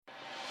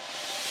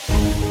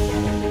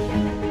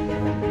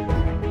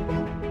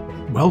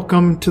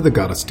Welcome to the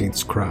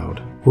Gottesdienst crowd,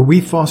 where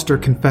we foster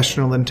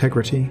confessional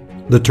integrity,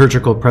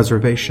 liturgical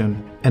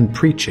preservation, and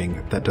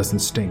preaching that doesn't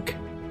stink.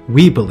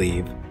 We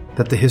believe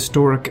that the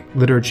historic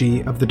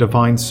liturgy of the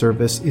divine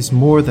service is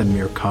more than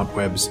mere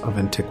cobwebs of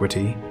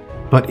antiquity,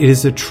 but it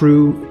is a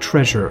true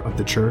treasure of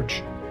the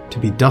Church to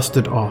be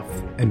dusted off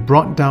and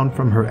brought down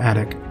from her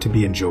attic to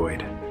be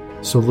enjoyed.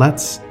 So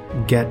let's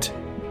get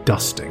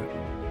dusting.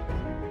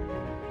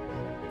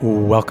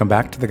 Welcome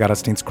back to the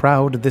Gottesdienst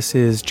crowd. This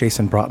is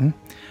Jason Broughton.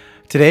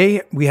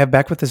 Today, we have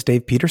back with us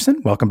Dave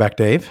Peterson. Welcome back,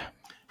 Dave.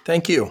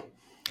 Thank you.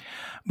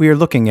 We are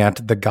looking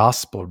at the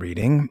Gospel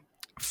reading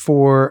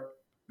for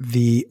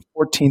the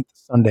 14th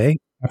Sunday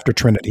after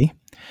Trinity.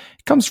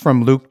 It comes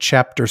from Luke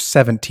chapter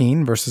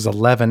 17, verses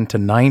 11 to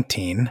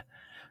 19.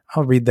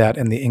 I'll read that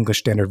in the English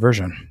Standard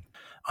Version.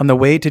 On the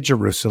way to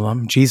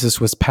Jerusalem,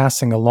 Jesus was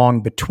passing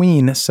along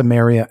between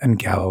Samaria and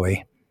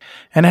Galilee.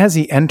 And as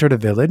he entered a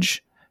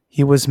village,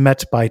 he was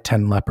met by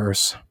 10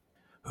 lepers,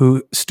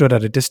 who stood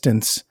at a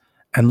distance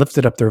and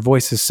lifted up their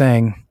voices,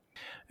 saying,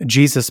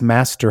 "Jesus,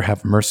 Master,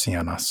 have mercy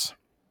on us."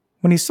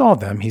 When he saw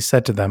them, he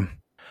said to them,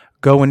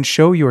 "Go and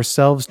show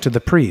yourselves to the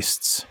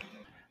priests."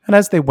 And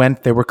as they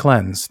went, they were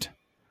cleansed.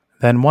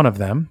 Then one of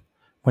them,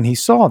 when he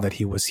saw that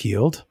he was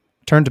healed,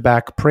 turned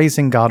back,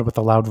 praising God with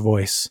a loud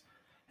voice.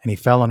 And he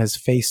fell on his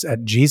face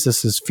at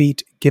Jesus'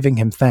 feet, giving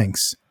him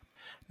thanks.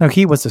 Now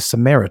he was a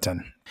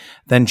Samaritan.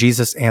 Then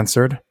Jesus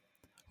answered,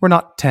 "Were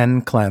not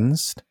 10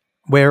 cleansed?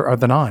 Where are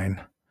the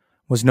 9?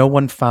 Was no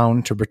one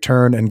found to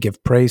return and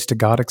give praise to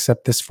God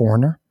except this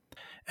foreigner?"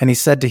 And he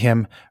said to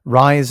him,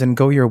 "Rise and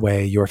go your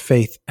way. Your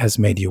faith has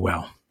made you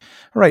well."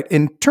 All right.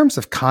 In terms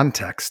of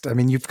context, I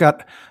mean, you've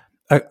got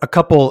a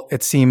couple,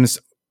 it seems,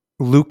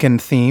 Lucan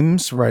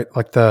themes, right?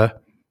 Like the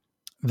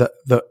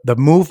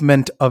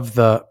movement of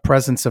the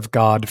presence of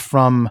God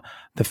from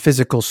the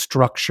physical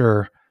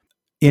structure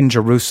in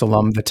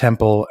Jerusalem, the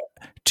temple,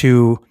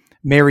 to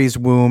Mary's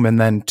womb,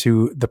 and then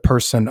to the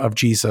person of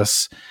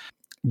Jesus.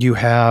 You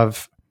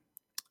have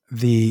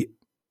the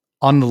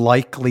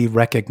unlikely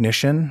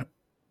recognition,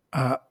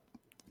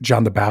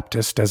 John the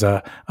Baptist as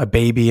a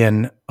baby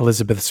in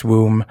Elizabeth's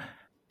womb.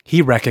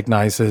 He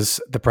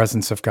recognizes the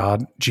presence of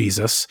God,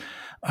 Jesus,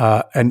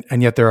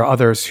 and yet there are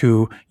others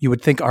who you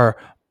would think are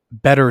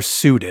better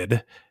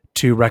suited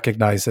to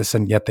recognize this,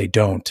 and yet they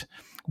don't.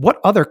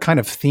 What other kind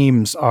of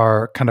themes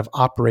are kind of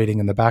operating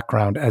in the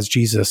background as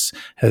Jesus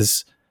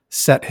has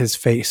set his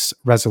face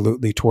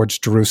resolutely towards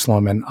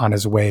Jerusalem and on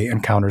his way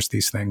encounters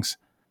these things?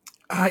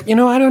 I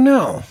don't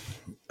know.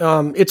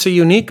 It's a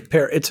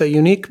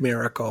unique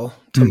miracle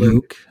to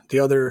Luke. The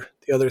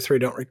other three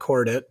don't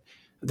record it,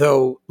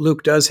 though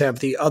Luke does have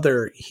the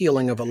other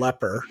healing of a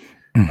leper,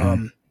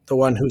 the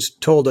one who's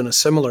told in a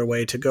similar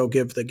way to go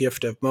give the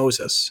gift of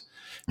Moses.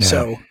 Yeah.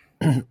 So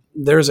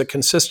there's a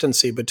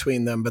consistency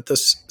between them, but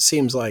this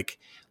seems like,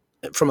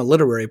 from a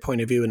literary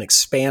point of view, an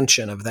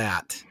expansion of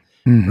that,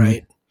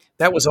 right?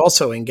 That was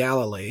also in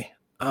Galilee.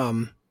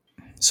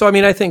 So, I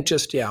mean, I think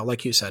just,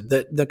 like you said,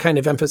 the kind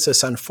of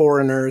emphasis on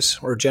foreigners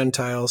or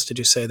Gentiles, did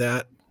you say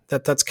that?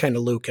 That's kind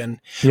of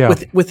Lucan. Yeah.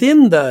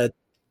 Within the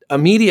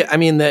immediate, I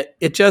mean, that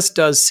it just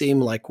does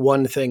seem like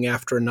one thing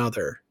after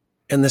another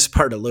in this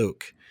part of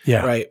Luke,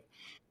 right?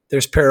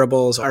 There's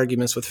parables,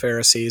 arguments with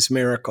Pharisees,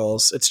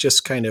 miracles. It's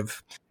just kind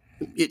of,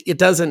 it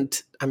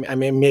doesn't, I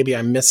mean, maybe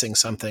I'm missing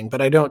something,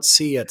 but I don't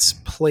see its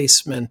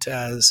placement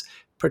as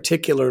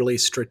particularly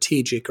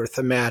strategic or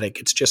thematic.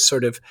 It's just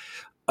sort of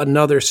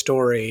another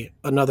story,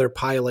 another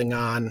piling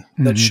on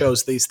that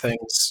shows these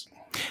things,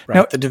 right?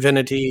 Now, the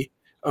divinity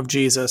of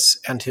Jesus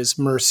and his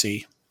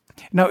mercy.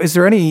 Now, is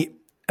there any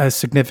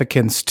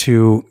significance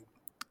to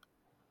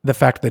the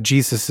fact that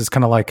Jesus is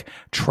kind of like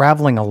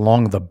traveling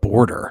along the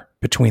border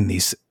between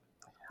these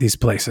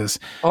places?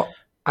 Oh,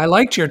 I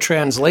liked your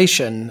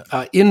translation,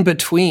 in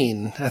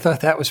between. I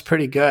thought that was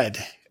pretty good.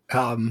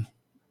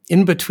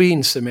 In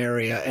between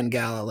Samaria and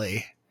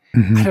Galilee.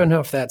 I don't know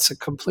if that's a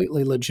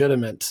completely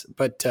legitimate,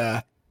 but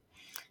it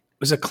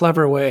was a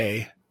clever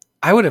way.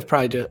 I would have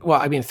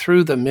probably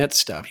through the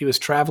midst of, he was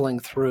traveling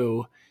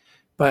through,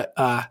 but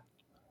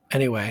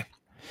anyway.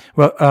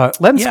 Well,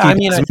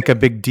 Lenski doesn't make a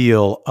big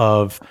deal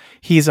of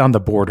he's on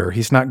the border.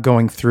 He's not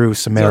going through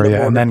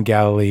Samaria and then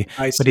Galilee,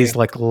 but he's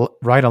like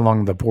right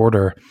along the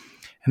border.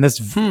 And this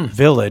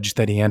village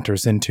that he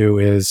enters into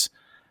is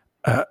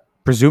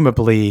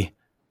presumably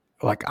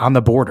like on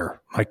the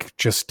border, like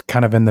just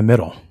kind of in the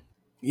middle.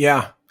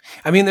 Yeah.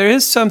 I mean, there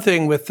is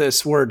something with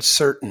this word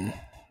certain,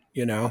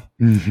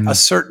 a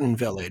certain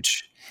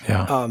village.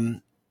 Yeah.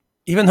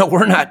 Even though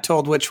we're not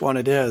told which one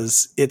it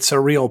is, it's a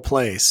real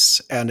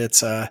place and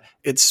it's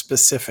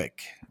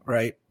specific,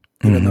 right?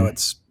 Even though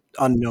it's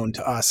unknown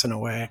to us in a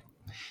way.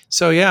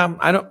 So yeah,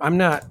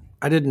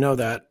 I didn't know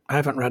that. I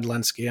haven't read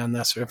Lenski on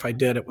this, or if I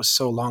did, it was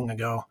so long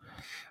ago,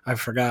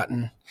 I've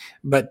forgotten.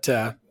 But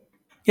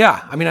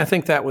I mean, I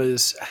think that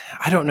was,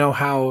 I don't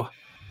know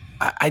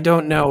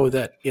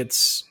that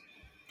it's,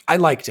 I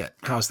liked it.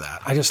 How's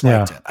that? I just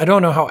liked it. I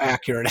don't know how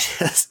accurate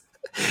it is.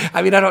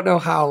 I mean, I don't know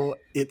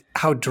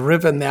how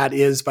driven that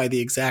is by the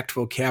exact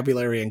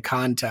vocabulary and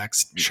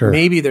context. Sure.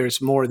 Maybe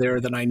there's more there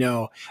than I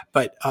know,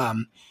 but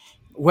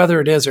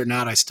whether it is or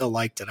not, I still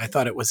liked it. I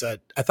thought it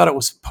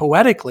was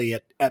poetically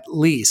at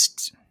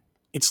least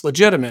it's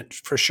legitimate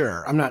for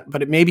sure. I'm not,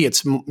 but maybe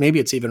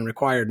it's even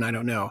required, and I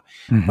don't know.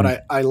 Mm-hmm.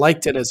 But I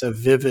liked it as a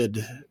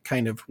vivid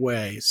kind of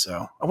way.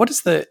 So, what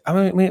is the? I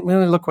mean, let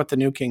me look what the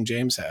New King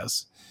James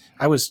has.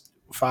 I was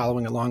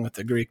following along with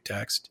the Greek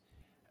text.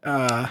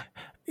 I'm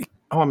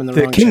in the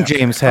wrong King chapter.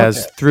 James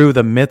has through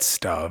the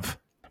midst of.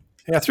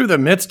 Yeah, through the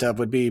midst of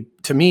would be,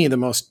 to me, the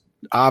most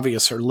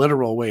obvious or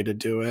literal way to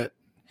do it.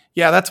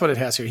 Yeah, that's what it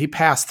has here. He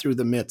passed through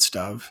the midst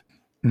of.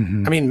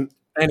 Mm-hmm. I mean,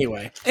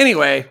 anyway,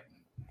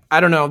 I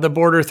don't know. The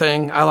border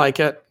thing, I like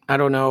it. I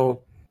don't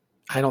know.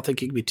 I don't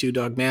think you can be too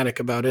dogmatic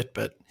about it,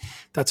 but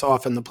that's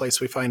often the place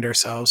we find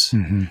ourselves.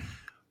 Mm-hmm.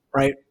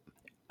 Right?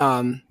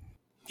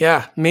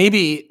 Yeah,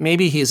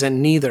 maybe he's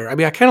in neither. I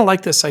mean, I kind of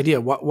like this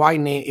idea. Why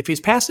name if he's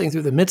passing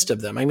through the midst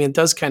of them? I mean, it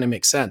does kind of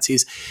make sense.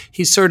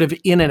 He's sort of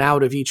in and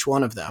out of each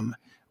one of them,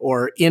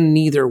 or in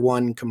neither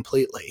one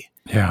completely.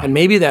 Yeah, and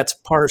maybe that's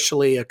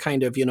partially a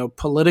kind of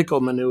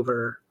political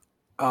maneuver.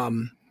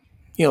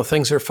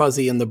 Things are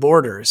fuzzy in the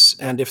borders,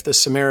 and if the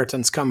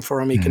Samaritans come for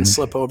him, he can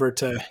slip over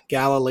to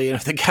Galilee, and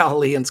if the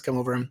Galileans come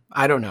over him,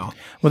 I don't know.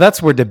 Well,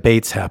 that's where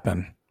debates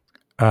happen.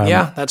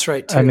 Yeah, that's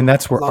right, too. I mean,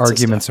 that's where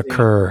arguments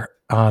occur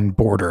on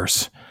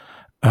borders.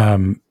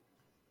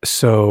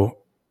 So,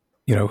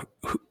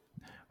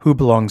 who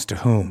belongs to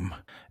whom?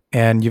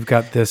 And you've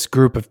got this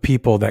group of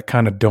people that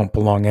kind of don't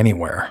belong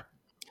anywhere.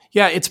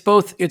 Yeah, it's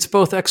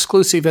both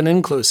exclusive and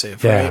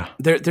inclusive, yeah.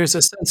 Right? There's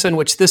a sense in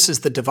which this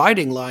is the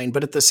dividing line,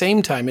 but at the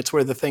same time, it's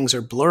where the things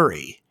are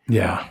blurry.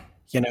 Yeah.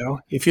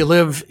 If you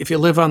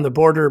live on the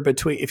border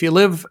between,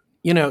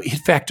 in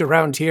fact,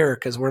 around here,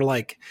 because we're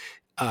like,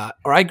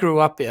 or I grew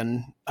up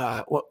in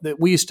what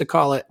we used to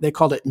call it. They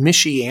called it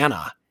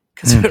Michiana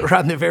because we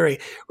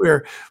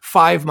were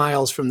 5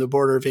 miles from the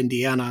border of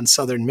Indiana in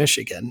southern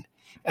Michigan,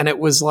 and it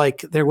was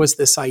like there was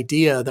this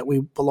idea that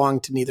we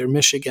belonged to neither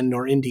Michigan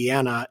nor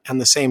Indiana,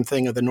 and the same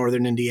thing of the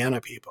northern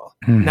Indiana people.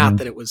 Mm-hmm. Not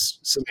that it was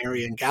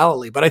Samaria and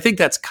Galilee, but I think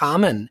that's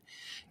common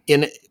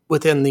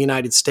within the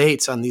United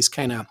States on these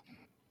kind of,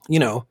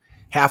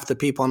 half the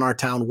people in our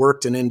town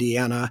worked in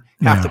Indiana.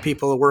 Half the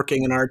people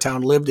working in our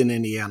town lived in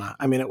Indiana.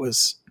 I mean, it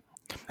was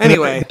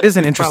anyway. It is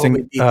an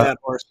interesting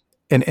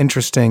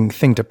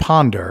thing to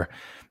ponder.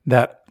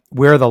 That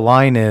where the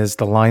line is,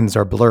 the lines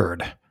are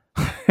blurred.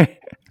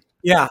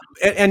 Yeah,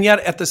 and yet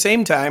at the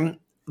same time,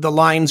 the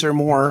lines are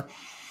more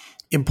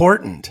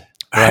important,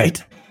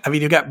 right? I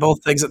mean, you got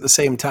both things at the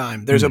same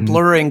time. There's a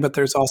blurring, but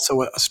there's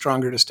also a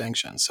stronger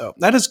distinction. So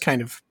that is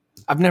kind of.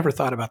 I've never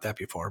thought about that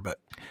before, but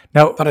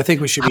I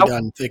think we should be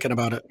done thinking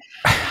about it.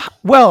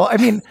 Well, I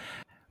mean,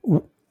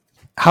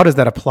 how does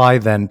that apply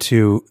then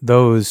to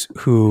those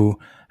who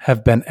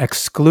have been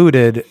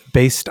excluded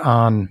based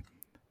on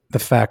the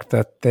fact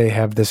that they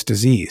have this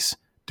disease?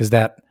 Does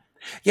that?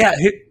 Yeah.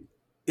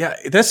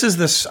 This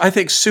is I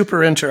think,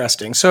 super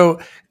interesting.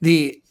 So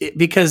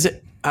because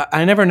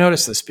I never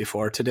noticed this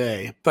before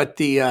today, but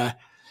in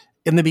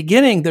the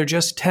beginning, they're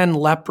just 10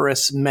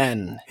 leprous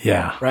men.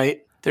 Yeah.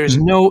 Right. There's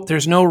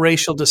no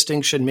racial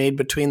distinction made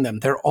between them.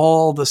 They're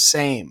all the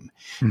same.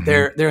 Mm-hmm.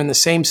 They're in the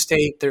same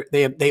state.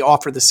 They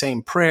offer the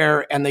same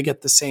prayer and they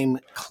get the same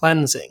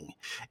cleansing.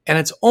 And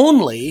it's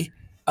only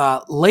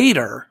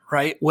later,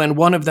 right, when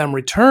one of them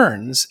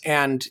returns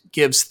and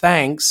gives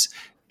thanks,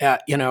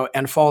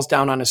 and falls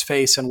down on his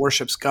face and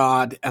worships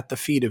God at the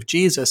feet of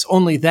Jesus.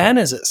 Only then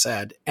is it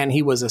said, and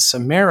he was a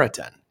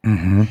Samaritan.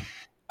 Mm-hmm.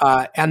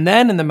 And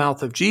then in the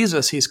mouth of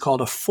Jesus, he's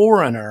called a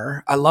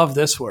foreigner. I love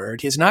this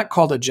word. He's not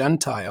called a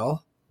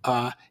Gentile.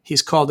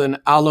 He's called an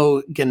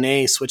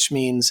allogenes, which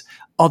means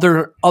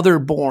other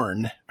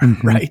born,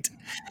 right?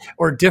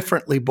 Or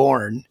differently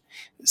born.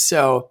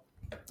 So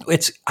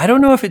I don't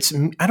know if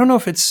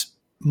it's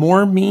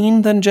more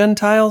mean than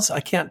Gentiles. I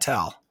can't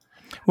tell.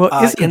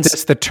 Well, isn't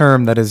this the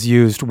term that is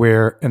used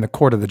where in the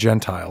court of the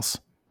Gentiles?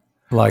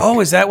 Like,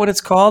 is that what it's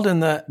called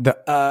in they're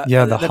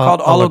called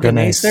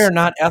allogenes there,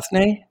 not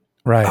ethne?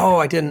 Right. Oh,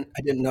 I didn't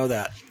know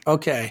that.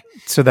 Okay.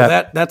 So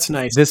that's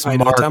nice. This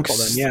marks, temple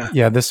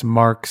then, this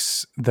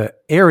marks the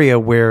area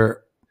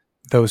where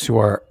those who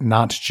are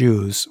not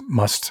Jews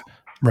must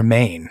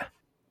remain.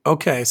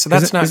 Okay, so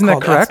that's isn't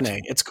called that correct?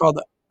 ethne. It's called,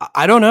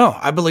 I don't know.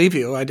 I believe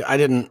you. I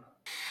didn't.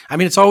 I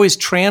mean, it's always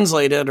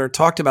translated or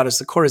talked about as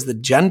the court of the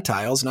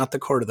Gentiles, not the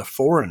court of the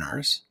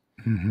foreigners.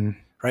 Mm-hmm.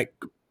 Right?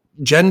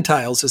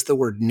 Gentiles is the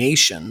word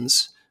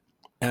nations.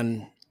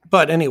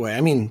 But anyway,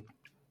 I mean,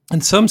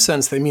 in some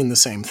sense, they mean the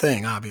same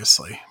thing,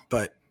 obviously.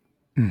 But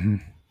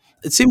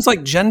it seems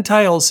like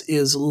Gentiles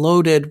is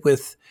loaded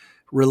with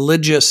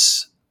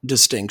religious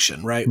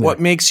distinction, right? Yeah.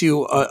 What makes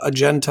you a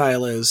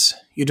Gentile is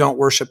you don't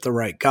worship the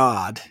right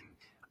God.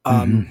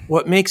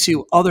 What makes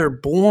you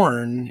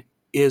other-born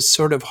is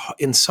sort of,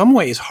 in some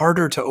ways,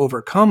 harder to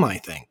overcome, I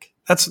think.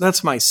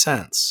 That's my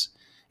sense.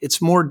 It's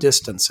more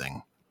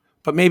distancing.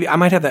 But maybe I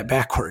might have that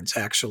backwards,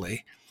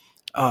 actually.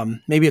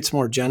 Maybe it's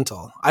more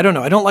gentle. I don't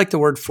know. I don't like the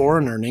word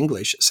foreigner in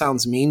English. It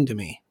sounds mean to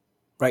me,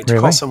 right? To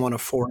Really? call someone a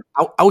foreign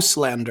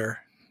Auslander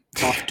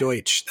auf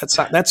Deutsch.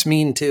 That's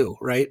mean too,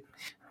 right?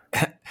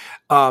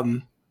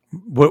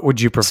 What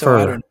would you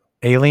prefer?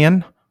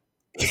 Alien?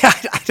 Yeah,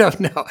 I don't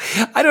know.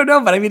 I don't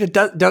know, but I mean,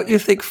 don't you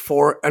think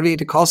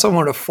to call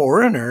someone a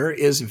foreigner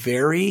is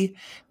very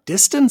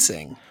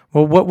distancing.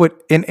 Well,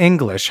 in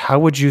English, how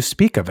would you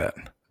speak of it?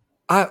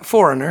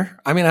 Foreigner.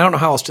 I mean, I don't know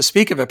how else to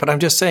speak of it, but I'm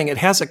just saying it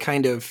has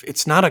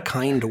it's not a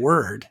kind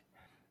word,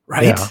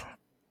 right? Yeah.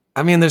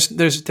 I mean,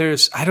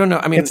 there's, I don't know.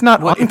 I mean, it's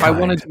not unkind. If I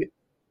wanted to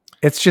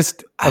it's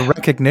just a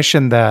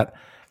recognition that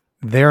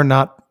they're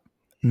not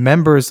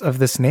members of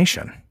this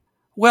nation.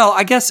 Well,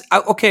 I guess,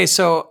 okay,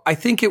 so I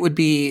think it would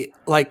be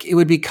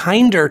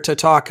kinder to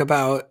talk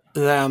about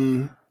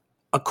them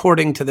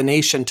according to the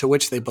nation to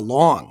which they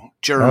belong.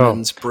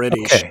 Germans,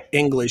 British,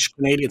 English,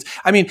 Canadians.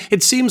 I mean,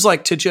 it seems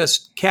like to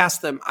just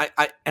cast them,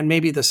 and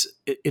maybe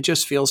it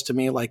just feels to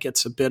me like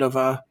it's a bit of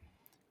a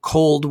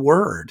cold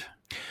word.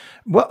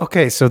 Well,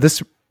 okay, so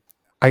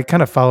I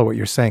kind of follow what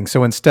you're saying.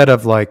 So instead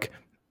of like,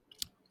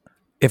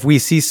 if we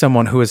see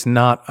someone who is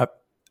not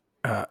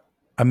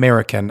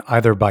American,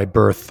 either by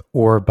birth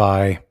or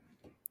by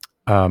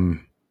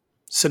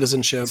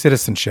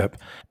citizenship,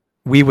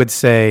 we would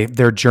say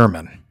they're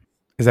German.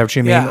 Is that what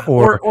you mean? Yeah.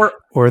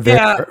 Or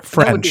they're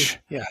French.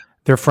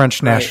 They're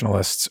French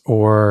nationalists, right,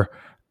 or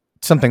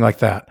something like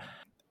that.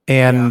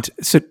 And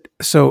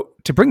so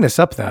to bring this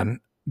up then,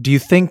 do you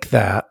think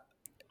that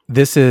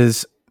this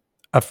is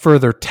a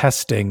further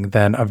testing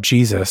then of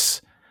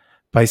Jesus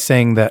by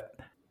saying that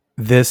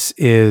this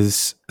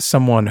is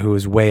someone who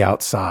is way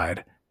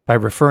outside, by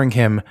referring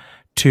him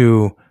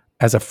to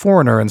as a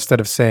foreigner instead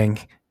of saying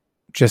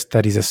just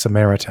that he's a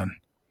Samaritan?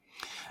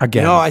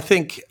 Again. No, I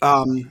think,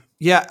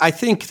 I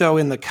think though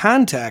in the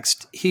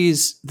context,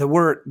 he's the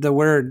word,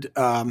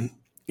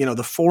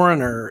 the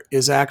foreigner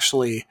is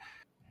actually,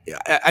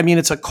 I mean,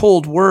 it's a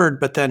cold word,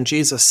 but then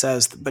Jesus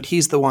says, but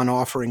he's the one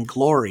offering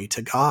glory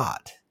to God,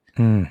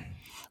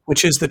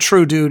 which is the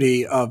true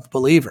duty of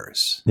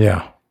believers.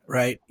 Yeah.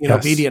 Right.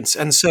 Obedience.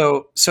 And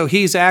so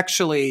he's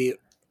actually,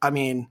 I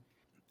mean,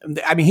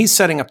 he's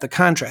setting up the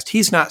contrast.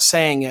 He's not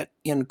saying it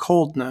in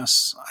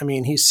coldness. I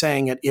mean, he's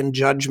saying it in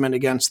judgment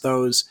against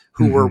those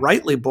who were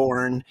rightly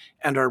born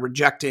and are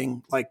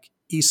rejecting, like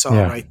Esau,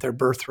 right, their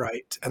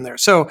birthright.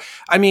 So,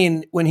 I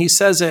mean, when he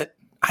says it,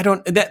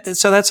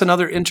 so that's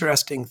another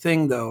interesting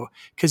thing, though,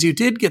 because you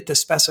did get the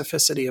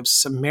specificity of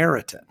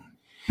Samaritan.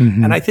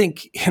 Mm-hmm. And I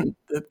think in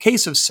the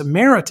case of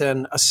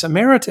Samaritan, a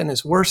Samaritan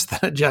is worse than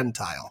a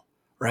Gentile,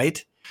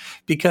 right?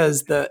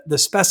 Because the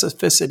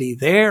specificity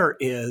there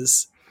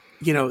is,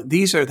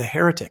 these are the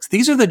heretics.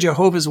 These are the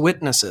Jehovah's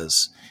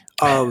Witnesses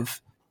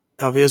of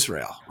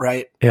Israel,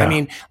 right? Yeah. I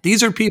mean,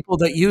 these are people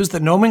that use the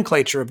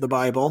nomenclature of the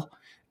Bible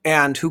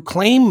and who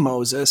claim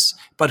Moses,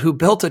 but who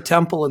built a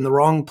temple in the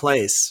wrong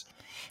place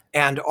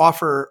and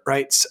offer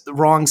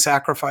wrong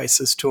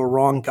sacrifices to a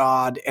wrong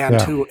God,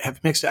 and who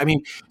have mixed. I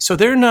mean, so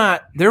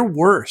they're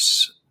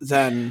worse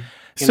than.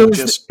 So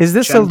is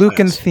this Gentiles. A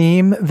Lucan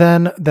theme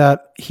then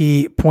that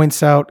he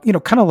points out?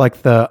 Kind of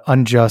like the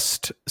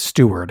unjust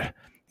steward.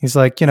 He's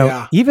like,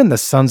 even the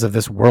sons of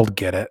this world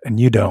get it,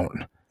 and you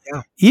don't.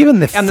 Yeah. Even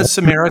the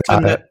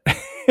Samaritan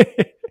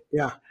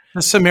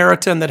the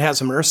Samaritan that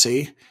has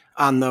mercy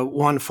on the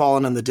one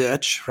fallen in the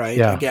ditch, right?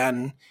 Yeah.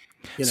 Again,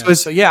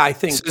 I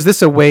think. So is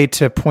this a way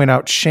to point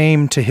out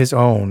shame to his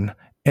own,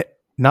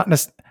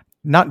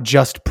 not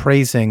just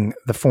praising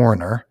the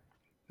foreigner,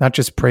 not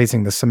just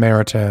praising the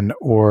Samaritan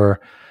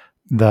or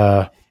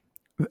the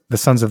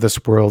sons of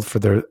this world for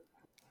their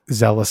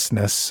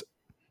zealousness,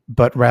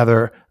 but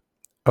rather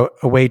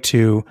a way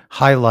to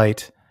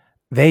highlight,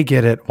 they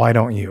get it, why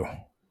don't you?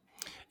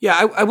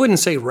 Yeah, I wouldn't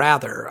say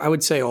rather. I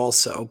would say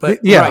also, but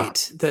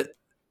right.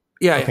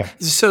 Okay.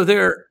 So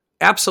they're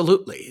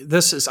absolutely.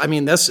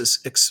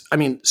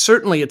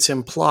 Certainly it's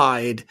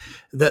implied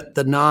that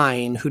the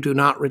 9 who do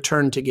not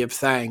return to give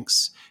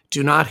thanks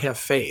do not have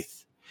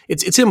faith.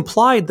 It's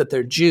implied that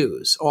they're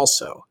Jews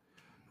also,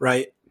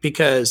 right?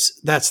 Because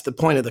that's the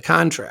point of the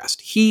contrast.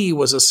 He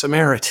was a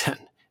Samaritan.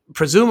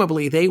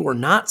 Presumably they were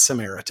not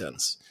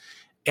Samaritans.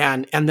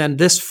 And then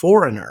this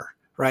foreigner,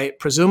 right?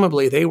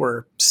 Presumably they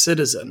were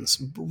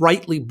citizens,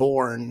 rightly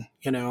born,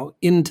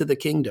 into the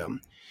kingdom.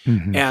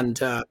 Mm-hmm.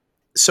 And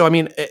so, I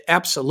mean,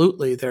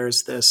 absolutely,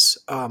 there's this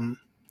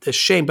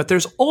shame, but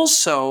there's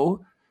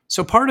also,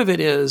 so part of it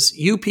is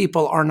you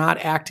people are not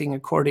acting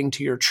according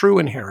to your true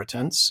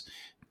inheritance,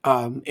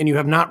 and you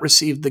have not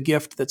received the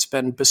gift that's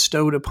been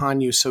bestowed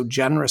upon you so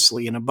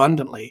generously and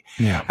abundantly.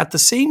 Yeah. At the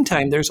same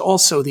time, there's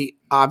also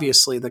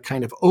obviously the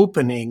kind of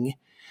opening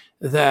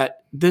that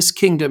this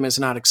kingdom is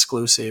not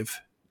exclusive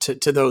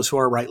to those who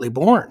are rightly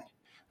born.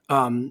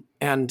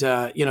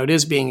 It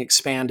is being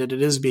expanded,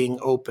 it is being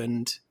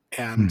opened,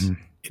 and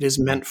it is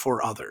meant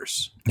for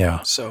others.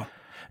 Yeah. So,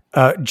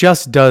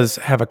 Just does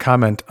have a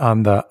comment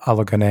on the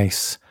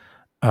allogenes,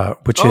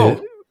 which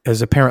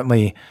is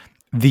apparently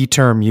the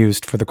term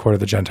used for the court of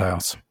the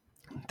Gentiles.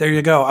 There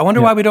you go. I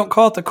wonder why we don't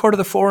call it the court of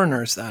the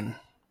foreigners then.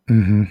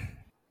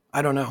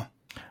 I don't know.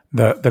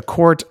 The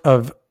court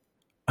of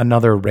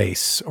another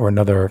race or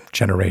another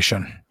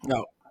generation.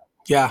 No.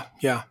 Yeah.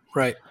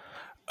 Right.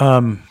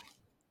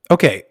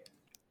 Okay.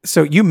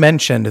 So you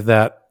mentioned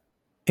that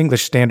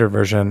English Standard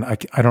Version,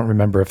 I don't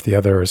remember if the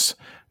others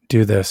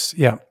do this.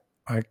 Yeah,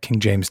 King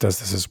James does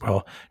this as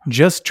well.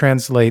 Just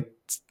translate,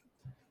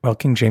 well,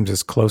 King James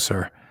is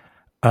closer.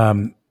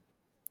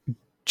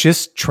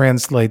 Just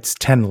translates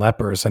 10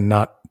 lepers and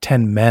not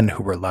 10 men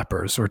who were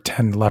lepers or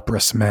 10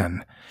 leprous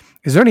men.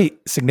 Is there any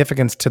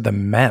significance to the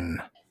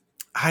men?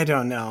 I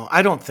don't know.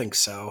 I don't think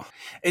so.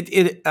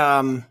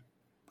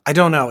 I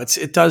don't know.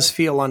 It does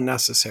feel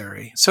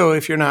unnecessary. So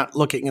if you're not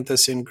looking at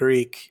this in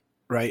Greek,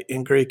 right?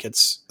 In Greek,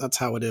 that's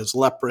how it is: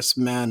 leprous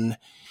men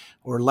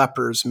or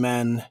lepers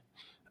men.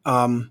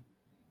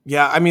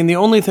 Yeah, I mean, the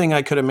only thing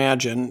I could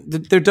imagine,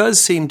 there does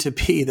seem to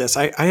be this.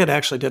 I had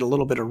actually did a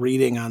little bit of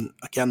reading on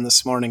again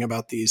this morning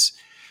about these,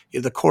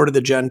 the court of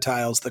the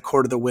Gentiles, the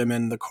court of the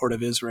women, the court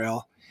of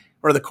Israel,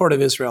 or the court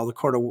of Israel, the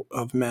court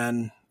of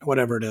men,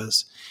 whatever it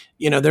is.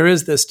 There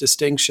is this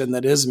distinction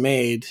that is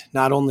made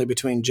not only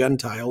between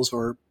Gentiles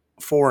or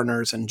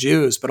foreigners and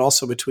Jews, but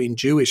also between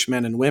Jewish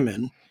men and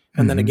women,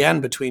 and then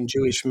again between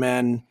Jewish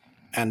men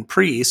and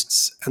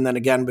priests, and then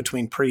again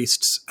between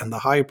priests and the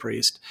high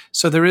priest.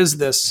 So there is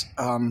this,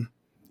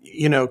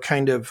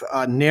 kind of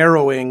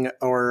narrowing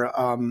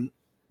or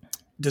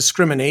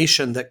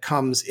discrimination that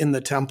comes in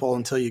the temple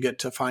until you get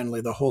to finally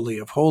the Holy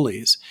of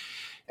Holies.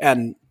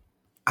 And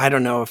I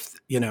don't know if,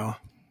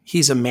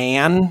 he's a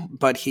man,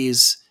 but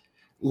he's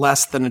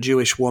less than a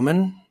Jewish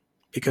woman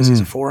because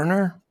he's a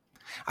foreigner.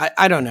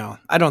 I don't know.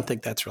 I don't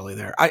think that's really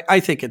there. I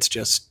think it's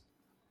just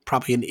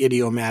probably an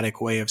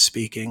idiomatic way of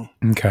speaking.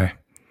 Okay.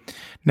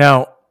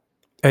 Now,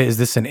 is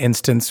this an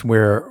instance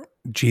where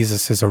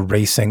Jesus is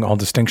erasing all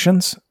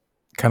distinctions?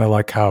 Kind of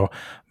like how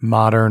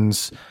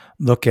moderns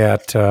look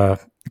at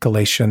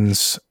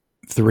Galatians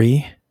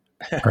 3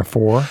 or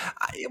 4?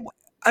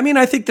 I mean,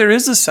 I think there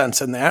is a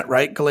sense in that,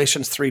 right?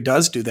 Galatians 3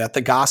 does do that.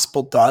 The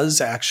gospel does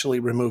actually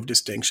remove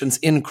distinctions.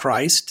 In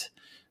Christ,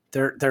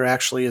 there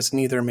actually is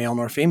neither male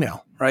nor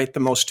female, right? The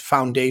most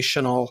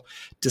foundational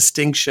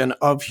distinction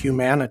of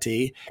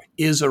humanity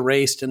is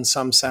erased in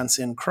some sense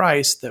in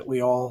Christ, that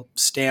we all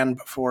stand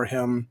before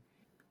him.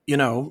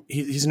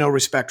 He's no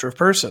respecter of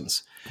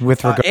persons.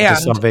 With regard to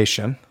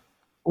salvation.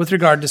 With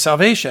regard to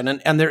salvation.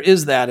 And there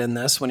is that in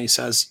this when he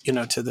says,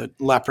 to the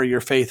leper, your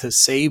faith has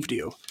saved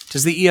you.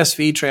 Does the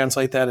ESV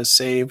translate that as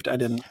saved? I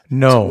didn't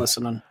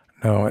listen.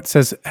 No, it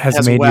says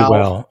has made you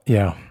well.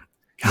 Yeah.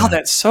 God,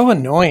 that's so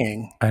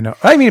annoying. I know.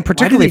 I mean,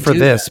 particularly for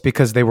this,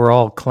 because they were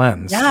all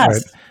cleansed.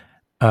 Yes.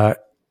 Right.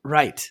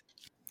 Right.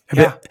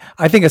 Yeah.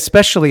 I think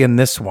especially in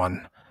this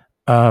one,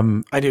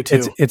 I do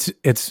too.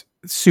 It's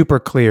super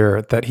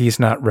clear that he's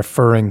not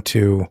referring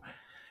to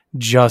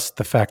just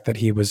the fact that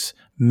he was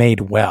made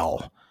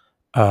well.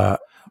 Right,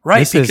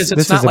 because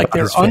it's not like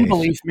their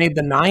unbelief made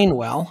the 9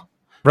 well.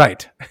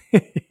 Right.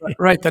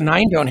 Right. The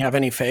 9 don't have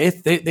any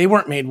faith. They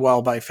weren't made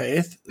well by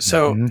faith.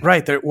 So,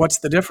 right. What's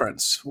the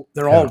difference?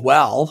 They're all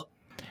well.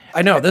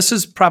 I know this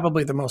is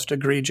probably the most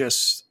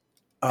egregious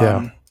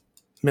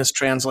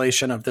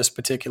mistranslation of this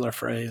particular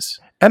phrase.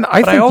 And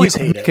I think I always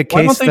hate it.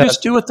 Why don't they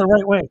just do it the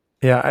right way?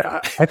 Yeah.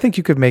 I think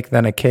you could make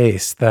then a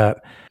case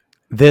that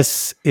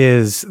this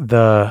is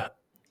the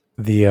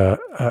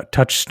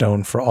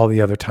touchstone for all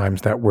the other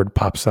times that word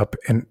pops up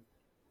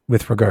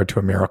with regard to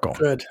a miracle.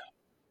 Good.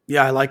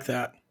 Yeah, I like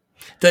that.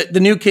 The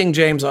New King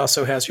James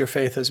also has your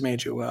faith has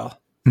made you well.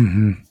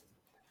 Mm-hmm.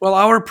 Well,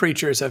 our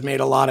preachers have made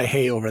a lot of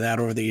hay over that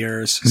over the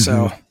years. Mm-hmm.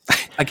 So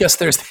I guess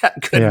there's that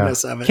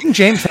goodness of it. King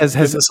James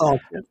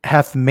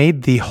hath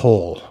made thee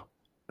whole.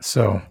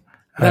 So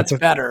that's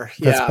better.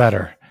 That's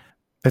better.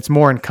 It's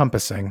more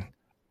encompassing.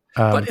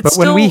 But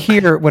when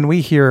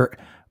we hear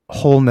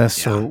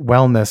wholeness or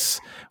wellness,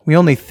 we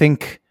only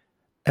think,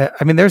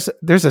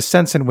 there's a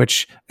sense in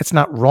which it's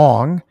not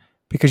wrong,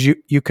 because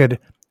you could,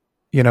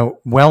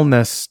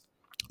 wellness,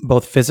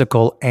 both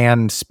physical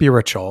and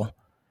spiritual.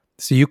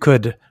 So you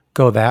could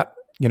go that,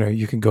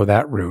 you can go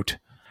that route.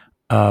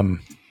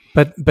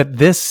 But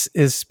this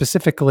is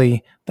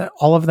specifically that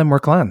all of them were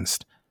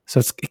cleansed. So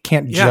it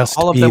can't just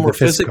all of be them the were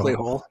physical. physically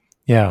whole.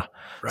 Yeah.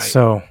 Right.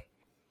 So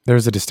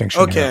there's a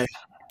distinction. Okay.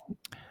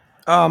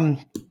 Here.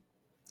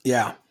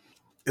 Yeah,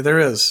 there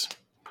is.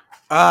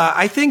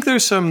 I think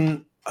there's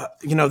some,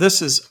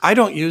 I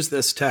don't use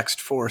this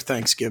text for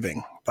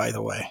Thanksgiving, by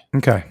the way.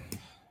 Okay.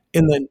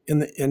 In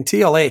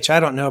TLH, I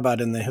don't know about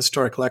in the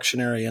historic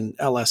lectionary and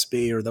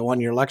LSB or the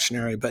 1-year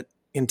lectionary, but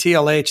in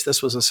TLH,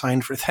 this was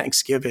assigned for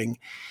Thanksgiving.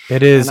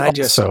 It is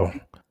also.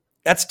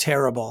 That's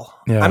terrible.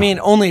 Yeah. I mean,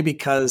 only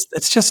because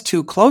it's just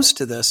too close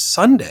to this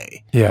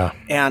Sunday. Yeah.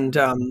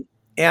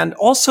 And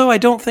also, I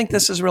don't think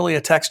this is really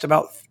a text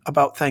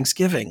about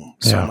Thanksgiving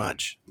so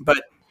much.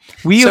 But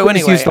we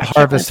always use the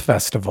Harvest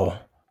Festival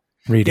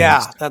readings.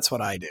 Yeah, that's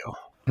what I do.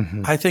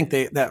 Mm-hmm. I think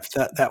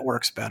that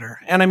works better.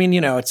 And I mean,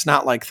 it's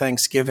not like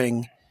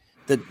Thanksgiving,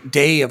 the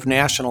day of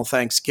national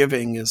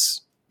Thanksgiving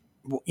is,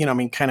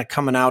 kind of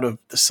coming out of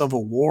the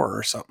Civil War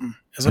or something.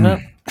 isn't it?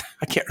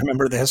 I can't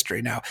remember the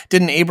history now.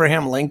 Didn't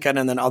Abraham Lincoln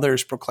and then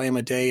others proclaim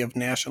a day of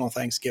national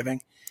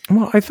Thanksgiving?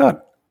 Well, I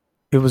thought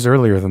it was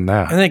earlier than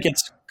that. I think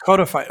it's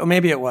codified. Oh,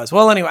 maybe it was.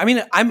 Well, anyway, I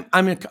mean, I'm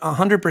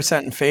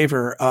 100% in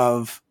favor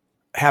of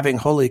having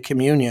Holy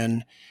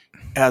Communion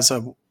as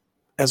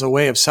a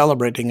way of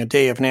celebrating a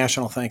day of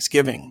national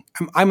Thanksgiving.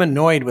 I'm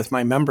annoyed with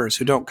my members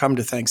who don't come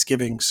to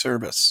Thanksgiving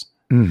service.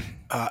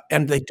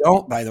 And they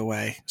don't, by the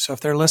way. So if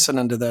they're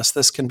listening to this,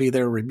 this can be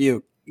their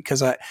rebuke.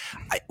 Because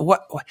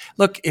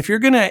look, if you're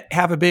going to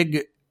have a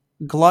big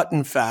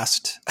glutton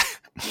fest,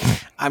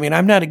 I mean,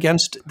 I'm not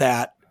against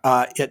that,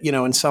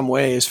 in some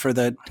ways for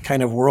the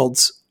kind of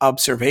world's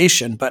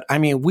observation. But I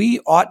mean, we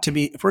ought to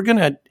be, if we're going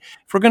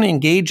to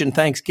engage in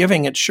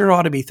Thanksgiving, it sure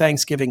ought to be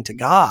Thanksgiving to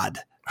God,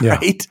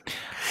 right?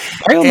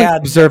 I only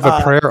observe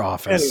a prayer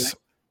office. Anyway.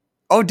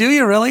 Oh, do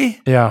you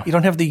really? Yeah. You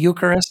don't have the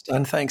Eucharist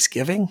on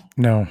Thanksgiving?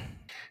 No.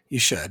 You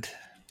should.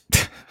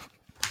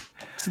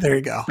 So there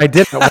you go. I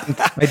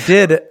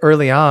did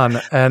early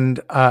on, and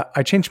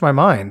I changed my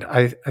mind.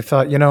 I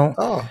thought,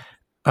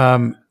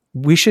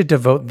 we should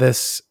devote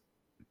this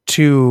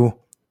to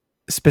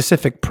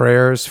specific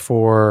prayers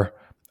for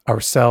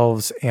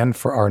ourselves and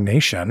for our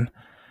nation,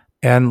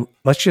 and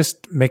let's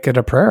just make it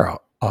a prayer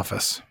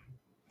office.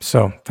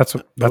 So that's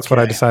what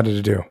I decided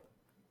to do.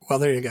 Well,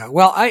 there you go.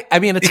 Well, I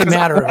mean, it's because a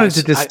matter I wanted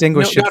to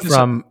distinguish it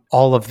from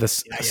all of the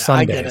Sundays.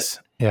 I get it.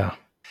 Yeah.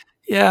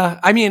 Yeah,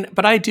 I mean,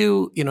 but I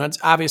do, it's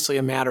obviously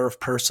a matter of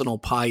personal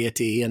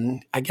piety.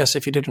 And I guess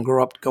if you didn't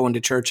grow up going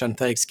to church on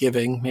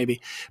Thanksgiving, maybe,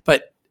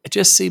 but it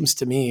just seems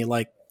to me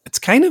like it's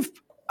kind of,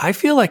 I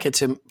feel like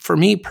it's, for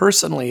me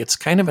personally, it's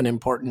kind of an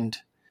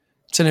important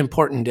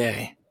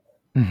day.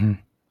 Mm-hmm.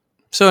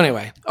 So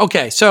anyway,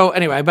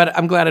 but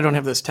I'm glad I don't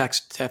have this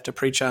text to have to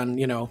preach on,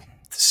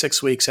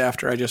 6 weeks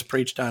after I just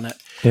preached on it.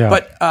 Yeah.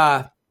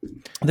 But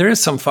there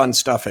is some fun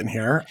stuff in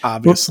here,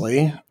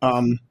 obviously.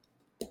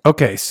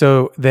 Okay,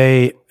 so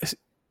they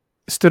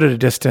stood at a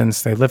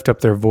distance. They lift up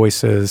their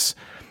voices.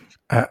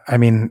 I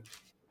mean,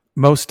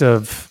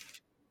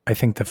 I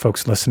think the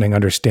folks listening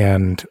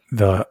understand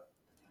the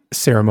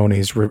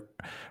ceremonies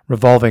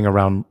revolving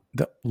around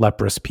the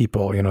leprous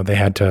people. They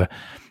had to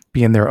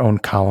be in their own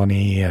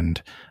colony,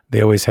 and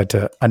they always had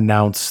to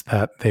announce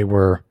that they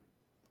were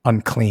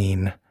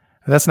unclean.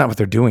 That's not what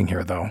they're doing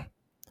here, though.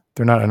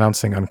 They're not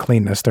announcing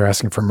uncleanness. They're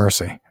asking for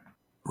mercy.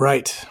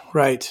 Right.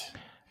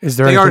 Is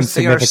there anything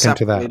significant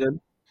to that?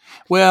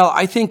 Well,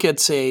 I think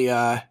it's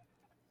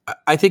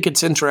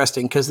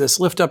interesting because this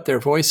lift up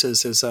their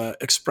voices is an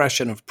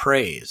expression of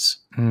praise,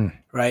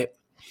 right?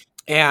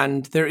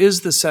 And there is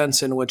the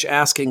sense in which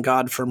asking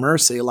God for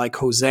mercy, like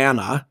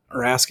Hosanna,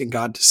 or asking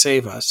God to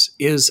save us,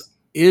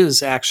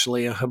 is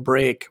actually a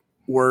Hebraic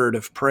word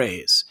of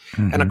praise.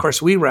 Mm-hmm. And of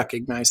course, we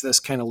recognize this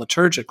kind of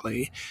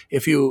liturgically.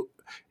 If you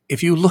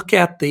look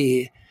at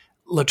the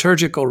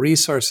liturgical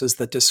resources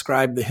that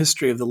describe the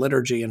history of the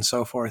liturgy and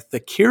so forth, the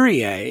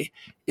Kyrie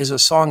is a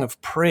song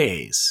of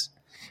praise.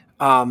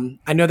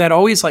 I know that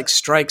always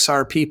strikes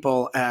our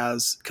people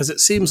because it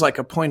seems like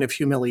a point of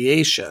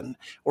humiliation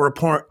or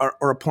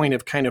a point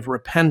of kind of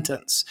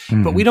repentance,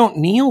 but we don't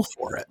kneel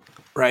for it,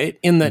 right?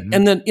 In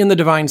the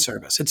divine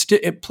service,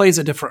 it plays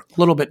a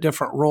little bit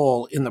different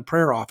role in the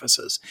prayer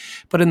offices,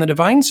 but in the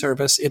divine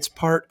service, it's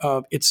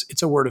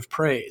a word of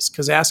praise,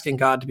 because asking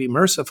God to be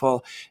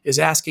merciful is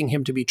asking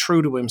Him to be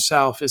true to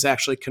Himself, is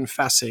actually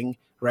confessing,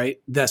 right,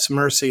 this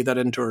mercy that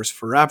endures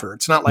forever.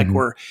 It's not like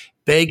we're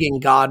begging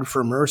God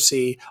for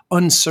mercy,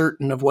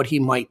 uncertain of what He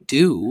might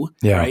do,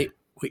 right?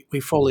 We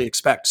fully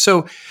expect.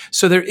 So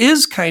there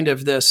is kind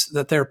of this,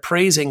 that they're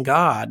praising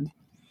God,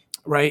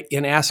 right,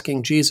 in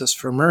asking Jesus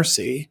for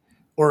mercy,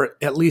 or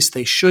at least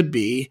they should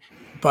be,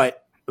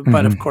 but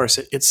of course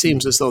it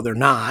seems as though they're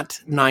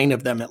not. 9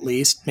 of them at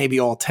least, maybe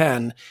all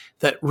 10,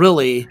 that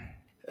really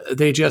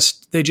they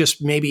just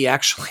maybe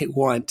actually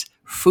want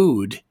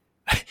food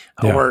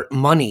or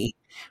money,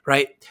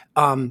 right?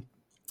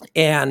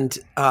 And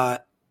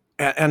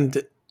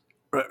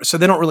so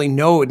they don't really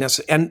know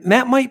necessarily, and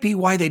that might be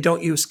why they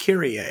don't use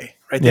Kyrie,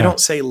 right? They don't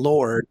say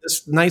Lord.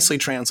 It's nicely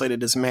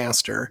translated as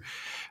Master,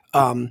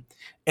 and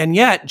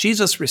yet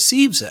Jesus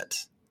receives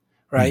it,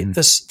 right?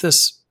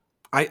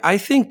 I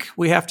think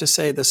we have to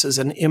say this is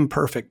an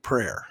imperfect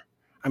prayer.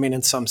 I mean,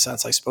 in some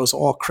sense, I suppose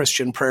all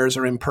Christian prayers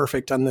are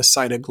imperfect on this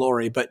side of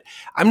glory, but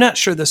I'm not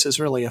sure this is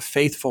really a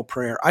faithful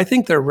prayer. I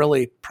think they're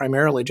really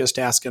primarily just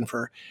asking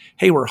for,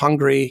 hey, we're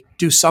hungry,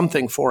 do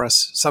something for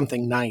us,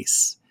 something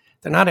nice.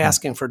 They're not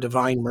asking for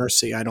divine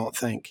mercy, I don't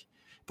think.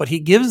 But He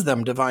gives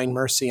them divine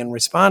mercy in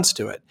response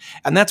to it.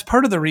 And that's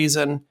part of the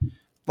reason,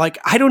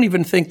 I don't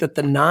even think that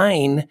the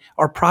 9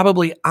 are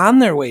probably on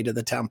their way to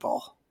the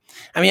temple.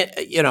 I mean,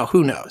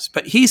 who knows?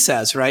 But He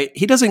says, right,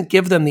 He doesn't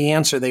give them the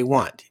answer they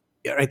want.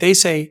 Right? They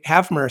say,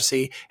 have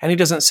mercy. And He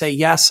doesn't say,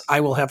 yes,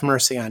 I will have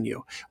mercy on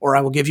you, or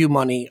I will give you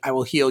money, I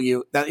will heal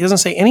you. He doesn't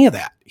say any of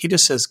that. He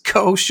just says,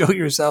 go show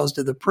yourselves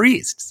to the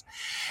priests.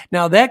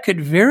 Now, that could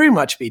very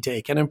much be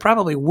taken, and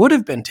probably would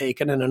have been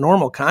taken in a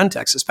normal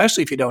context,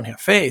 especially if you don't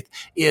have faith,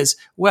 is,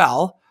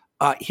 well,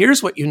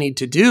 here's what you need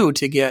to do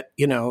to get,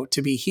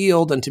 to be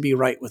healed and to be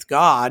right with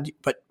God.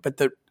 But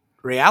the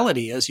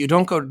reality is you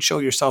don't go to show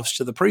yourselves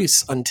to the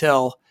priests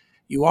until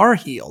you are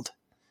healed.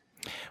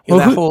 The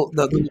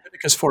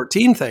Leviticus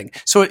 14 thing.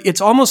 So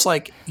it's almost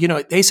like,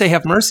 they say,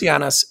 have mercy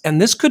on us.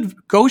 And this could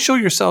go show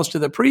yourselves to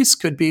the priests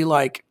could be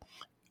like,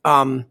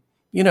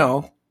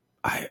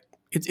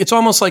 it's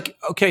almost like,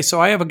 okay, so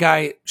I have a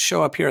guy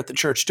show up here at the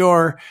church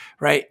door,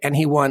 right? And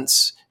he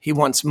wants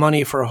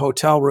money for a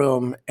hotel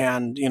room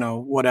and,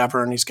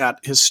 whatever. And he's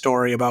got his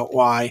story about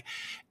why.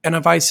 And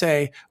if I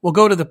say, well,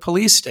 go to the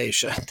police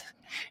station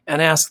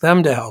and ask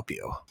them to help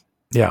you.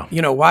 Yeah.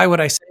 Why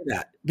would I say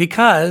that?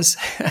 Because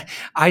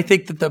I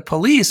think that the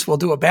police will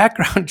do a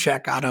background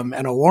check on him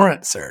and a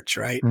warrant search,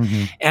 right?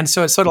 Mm-hmm. And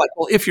so it's sort of like,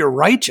 well, if you're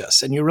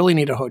righteous and you really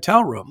need a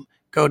hotel room,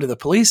 go to the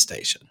police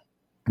station.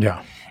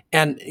 Yeah.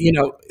 And,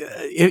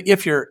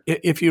 if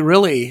you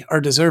really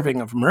are deserving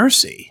of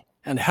mercy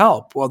and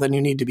help, well, then you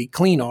need to be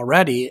clean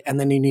already. And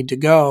then you need to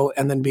go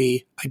and then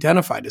be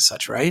identified as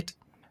such, right?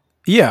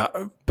 Yeah.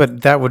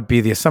 But that would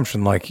be the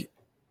assumption, like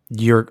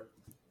you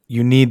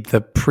need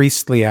the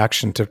priestly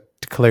action to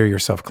declare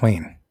yourself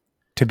clean.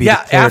 To be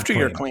after clean.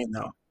 you're clean,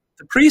 though.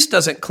 The priest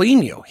doesn't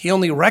clean you. He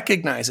only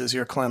recognizes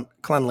your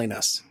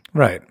cleanliness.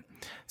 Right.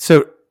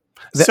 So,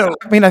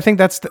 I think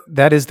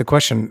that is the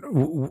question.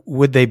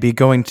 Would they be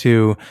going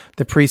to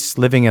the priests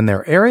living in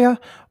their area,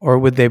 or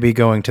would they be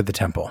going to the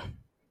temple?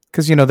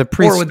 Because the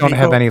priests don't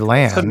have any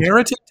land.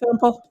 Samaritan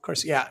temple, of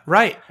course. Yeah,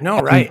 right.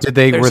 No, right. Were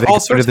they going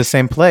to the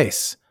same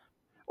place?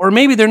 Or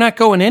maybe they're not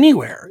going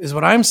anywhere. Is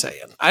what I'm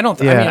saying. I don't.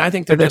 I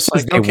think they're just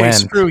like, okay,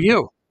 screw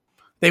you.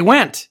 They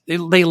went.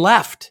 They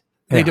left.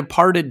 They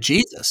departed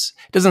Jesus.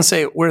 It doesn't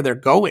say where they're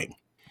going.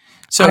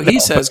 So he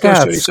says, go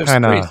show yourself to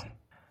the priest.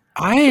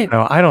 I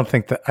don't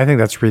think that. I think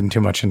that's reading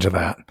too much into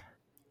that.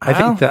 I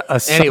think the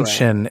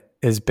assumption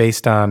is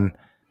based on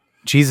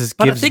Jesus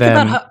gives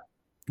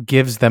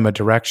them a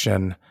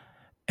direction,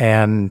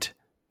 and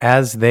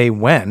as they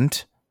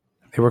went,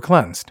 they were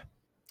cleansed.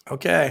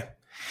 Okay.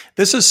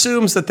 This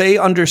assumes that they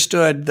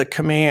understood the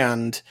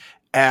command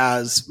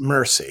as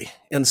mercy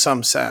in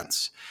some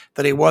sense,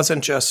 that he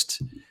wasn't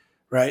just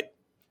right.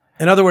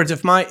 In other words,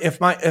 if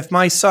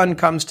my son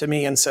comes to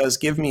me and says,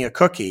 "Give me a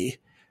cookie,"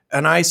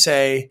 and I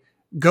say,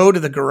 "Go to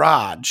the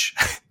garage,"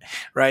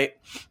 right,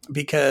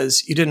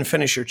 because you didn't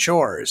finish your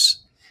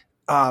chores,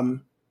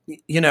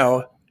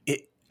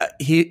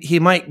 he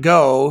might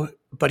go,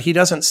 but he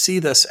doesn't see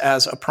this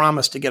as a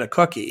promise to get a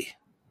cookie,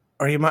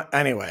 or he might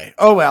anyway.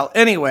 Oh well,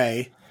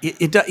 anyway,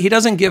 he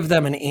doesn't give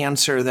them an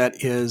answer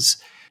that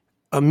is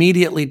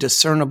immediately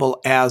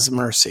discernible as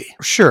mercy.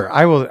 Sure,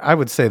 I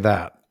would say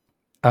that.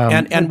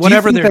 And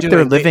whatever they're doing,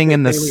 they're living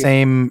in the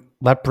same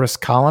leprous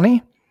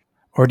colony,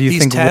 or do you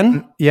think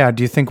 10?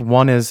 Do you think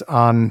one is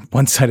on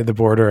one side of the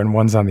border and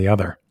one's on the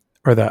other,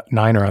 or the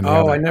 9 are on the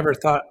other? Oh, I never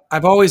thought.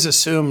 I've always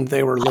assumed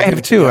they were living I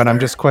have too, together. and I'm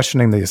just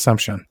questioning the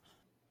assumption.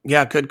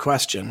 Yeah, good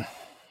question.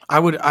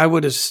 I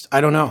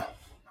don't know.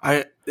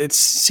 It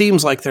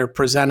seems like they're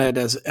presented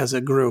as a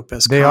group,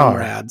 as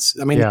comrades.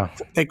 I mean,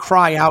 they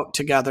cry out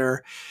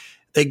together,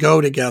 they go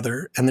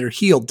together, and they're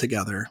healed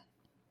together.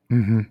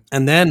 Mm-hmm.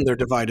 And then they're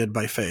divided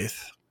by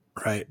faith,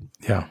 right?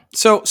 Yeah.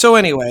 So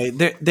anyway,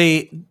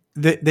 they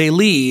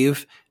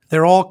leave.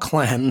 They're all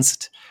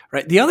cleansed,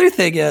 right? The other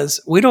thing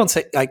is, we don't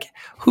say, like,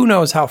 who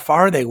knows how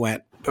far they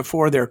went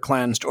before they're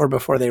cleansed or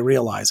before they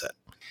realize it.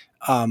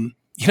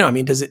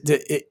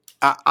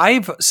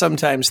 I've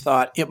sometimes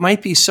thought it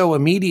might be so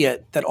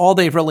immediate that all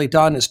they've really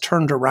done is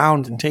turned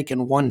around and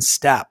taken one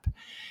step.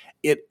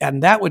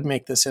 And that would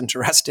make this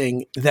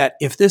interesting, that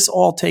if this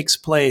all takes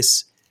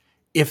place,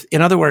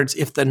 in other words,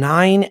 if the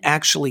 9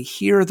 actually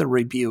hear the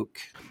rebuke,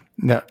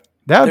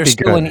 they're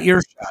still in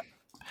earshot.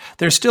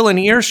 They're still in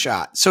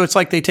earshot. So it's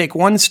like they take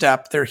one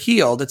step, they're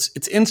healed.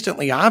 It's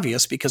instantly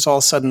obvious because all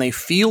of a sudden they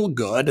feel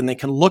good and they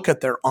can look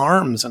at their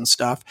arms and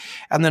stuff.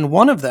 And then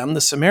one of them,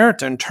 the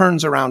Samaritan,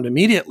 turns around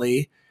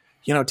immediately,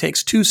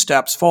 takes 2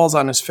 steps, falls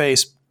on his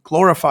face,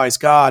 glorifies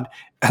God.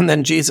 And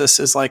then Jesus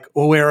is like,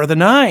 well, where are the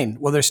 9?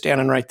 Well, they're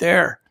standing right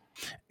there.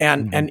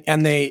 And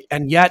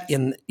yet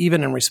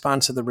even in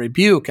response to the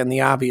rebuke and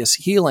the obvious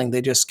healing,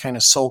 they just kind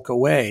of sulk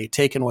away,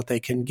 taking what they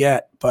can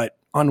get, but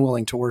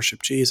unwilling to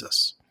worship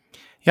Jesus.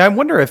 Yeah, I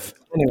wonder if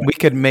we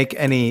could make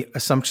any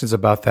assumptions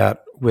about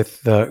that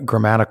with the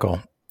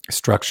grammatical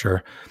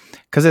structure,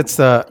 because it's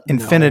the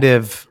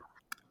infinitive,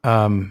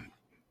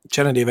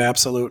 genitive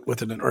absolute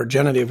with or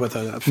genitive with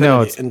an infinitive,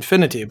 no, it's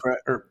infinitive, right?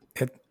 Or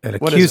an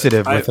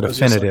accusative with an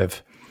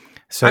infinitive.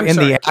 So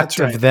the act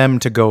of them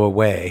to go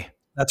away.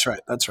 That's right.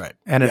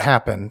 And it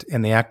happened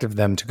in the act of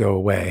them to go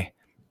away.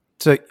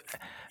 So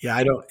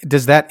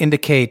does that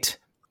indicate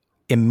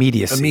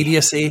immediacy?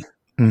 Immediacy?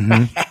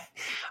 Mm-hmm.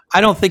 I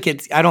don't think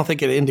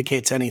it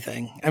indicates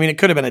anything. I mean, it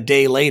could have been a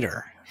day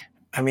later.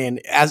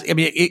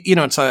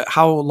 It's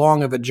how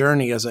long of a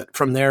journey is it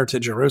from there to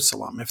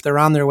Jerusalem? If they're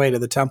on their way to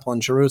the temple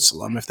in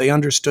Jerusalem, if they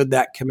understood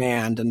that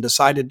command and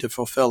decided to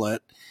fulfill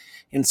it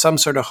in some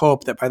sort of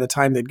hope that by the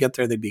time they'd get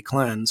there, they'd be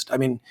cleansed. I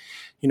mean,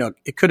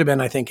 it could have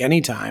been, I think,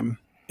 any time.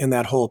 in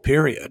that whole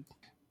period.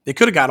 They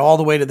could have got all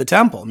the way to the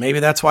temple. Maybe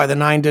that's why the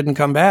 9 didn't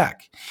come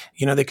back.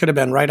 They could have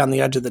been right on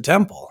the edge of the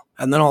temple.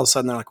 And then all of a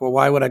sudden they're like, well,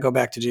 why would I go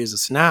back to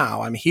Jesus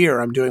now? I'm here.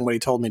 I'm doing what he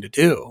told me to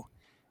do.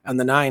 And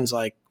the 9's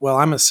like, well,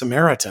 I'm a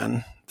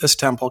Samaritan. This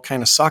temple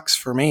kind of sucks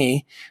for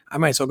me. I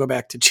might as well go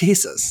back to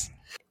Jesus.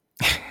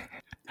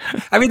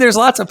 I mean, there's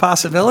lots of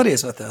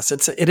possibilities with this.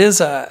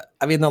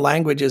 The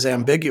language is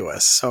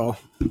ambiguous. So,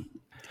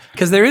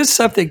 because there is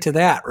something to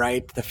that,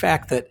 right? The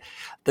fact that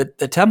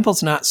the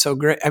temple's not so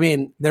great. I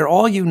mean, they're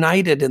all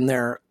united in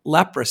their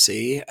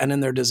leprosy and in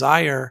their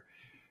desire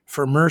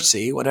for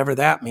mercy, whatever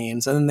that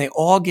means. And then they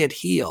all get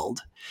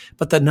healed.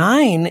 But the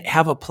 9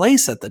 have a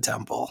place at the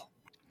temple.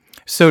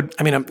 So,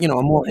 I mean, a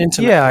more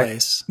intimate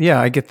place. Yeah,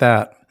 I get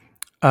that.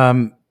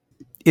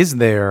 Is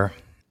there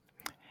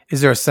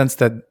a sense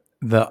that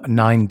the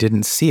 9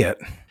 didn't see it?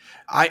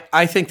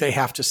 I think they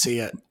have to see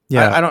it.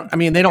 Yeah.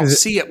 They don't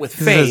see it with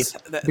faith.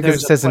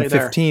 Because it says in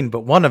 15,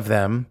 but one of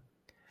them,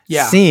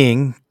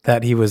 seeing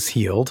that he was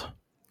healed,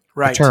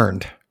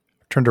 turned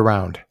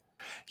around.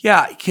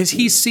 Yeah, because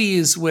he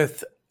sees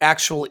with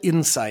actual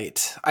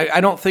insight. I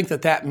don't think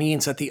that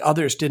means that the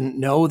others didn't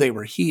know they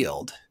were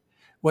healed.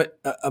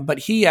 But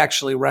he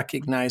actually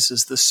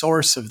recognizes the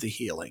source of the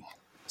healing.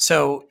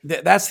 So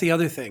that's the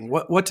other thing.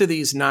 What do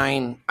these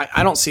 9?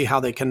 I don't see how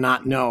they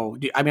cannot know.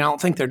 I mean, I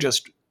don't think they're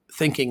just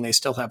thinking they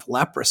still have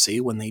leprosy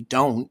when they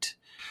don't.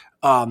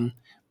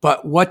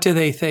 But what do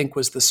they think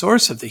was the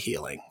source of the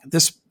healing?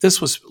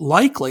 This was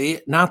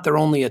likely not their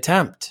only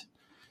attempt.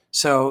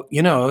 So,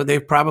 they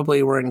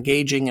probably were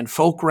engaging in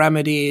folk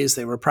remedies.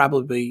 They were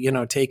probably,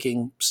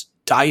 taking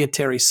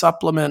dietary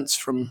supplements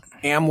from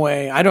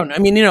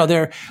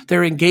Amway.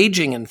 They're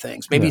engaging in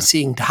things, maybe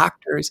seeing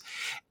doctors.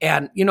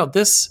 And,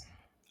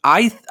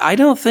 I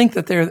don't think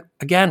that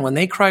again, when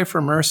they cry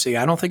for mercy,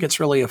 I don't think it's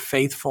really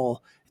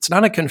it's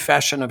not a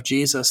confession of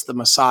Jesus, the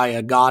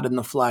Messiah, God in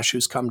the flesh,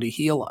 who's come to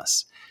heal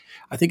us.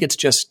 I think it's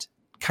just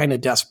kind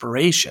of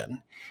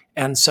desperation.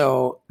 And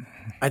so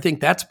I think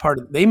that's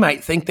they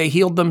might think they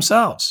healed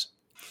themselves,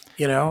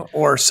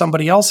 or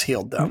somebody else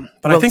healed them.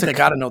 But I think they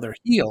got to know they're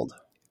healed.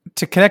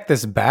 To connect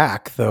this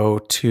back, though,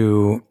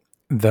 to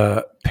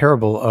the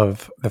parable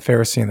of the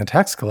Pharisee and the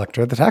tax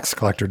collector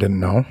didn't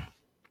know.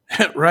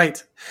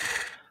 Right.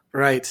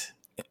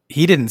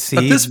 He didn't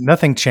see.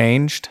 Nothing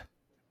changed.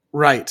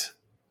 Right.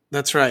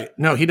 That's right.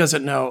 No, he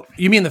doesn't know.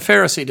 You mean the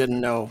Pharisee didn't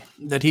know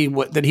that he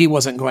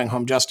wasn't going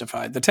home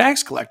justified. The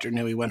tax collector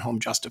knew he went home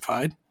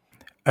justified.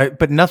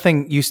 But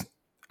nothing.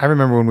 I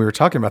remember when we were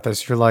talking about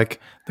this. You're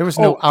like, there was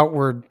no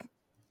outward.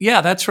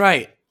 Yeah, that's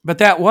right. But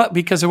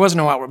because there was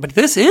no outward. But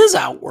this is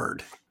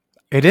outward.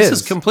 This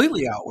is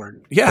completely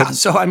outward. Yeah.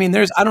 So I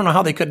don't know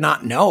how they could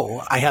not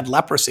know. I had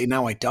leprosy.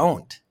 Now I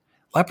don't.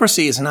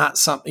 Leprosy is not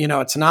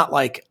it's not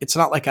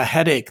like a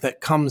headache that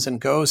comes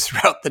and goes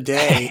throughout the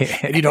day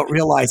and you don't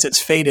realize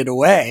it's faded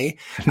away.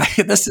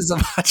 This is a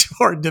much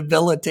more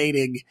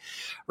debilitating,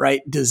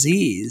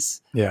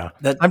 disease. Yeah.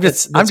 I'm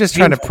just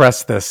trying to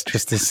press this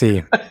just to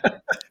see.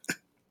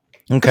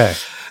 Okay.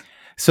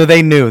 So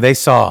they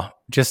saw,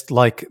 just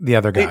like the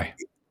other guy.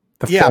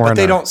 But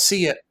they don't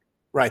see it.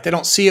 Right. They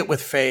don't see it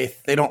with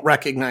faith. They don't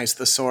recognize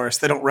the source.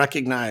 They don't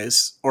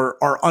recognize or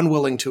are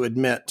unwilling to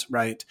admit,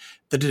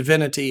 the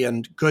divinity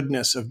and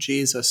goodness of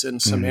Jesus in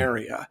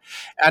Samaria.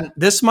 And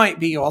this might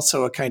be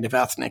also a kind of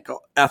ethnic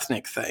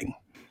thing.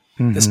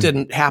 Mm-hmm. This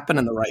didn't happen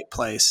in the right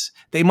place.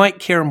 They might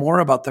care more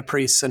about the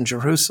priests in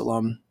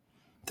Jerusalem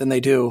than they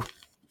do,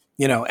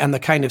 and the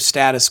kind of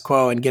status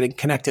quo and getting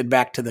connected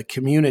back to the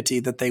community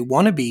that they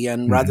want to be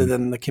in rather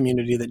than the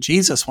community that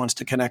Jesus wants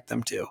to connect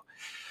them to.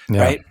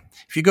 Yeah. Right.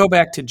 If you go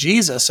back to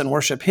Jesus and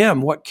worship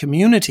him, what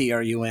community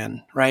are you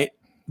in? Right.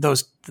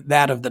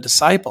 That of the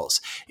disciples.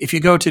 If you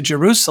go to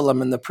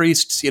Jerusalem and the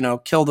priests,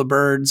 kill the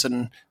birds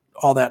and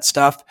all that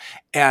stuff,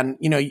 and,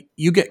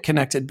 you get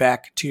connected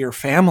back to your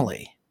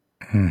family.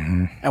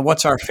 Mm-hmm. And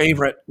what's our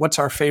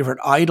favorite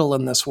idol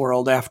in this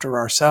world after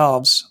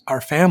ourselves?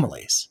 Our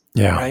families.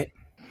 Yeah. Right.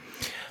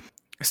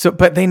 So,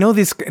 but they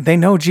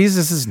know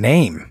Jesus'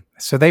 name.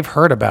 So they've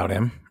heard about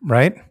him,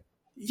 right?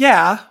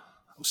 Yeah.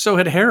 So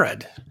had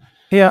Herod.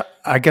 Yeah.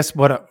 I guess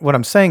what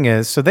I'm saying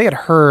is, so they had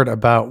heard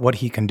about what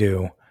he can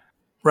do.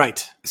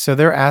 Right. So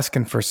they're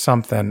asking for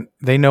something.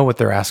 They know what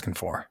they're asking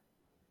for.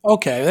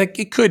 Okay.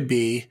 It could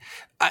be.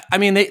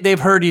 They've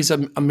heard he's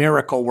a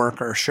miracle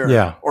worker, sure.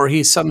 Yeah. Or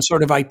he's some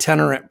sort of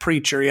itinerant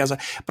preacher.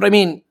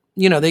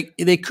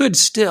 They could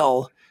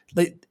still,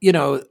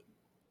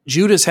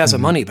 Judas has a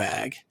money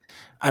bag.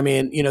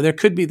 There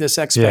could be this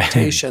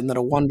expectation that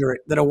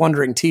a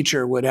wandering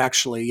teacher would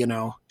actually,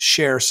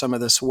 share some of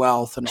this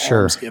wealth and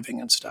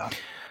almsgiving and stuff.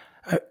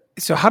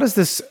 So how does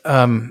this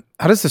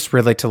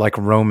relate to like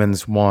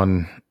Romans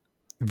 1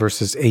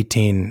 verses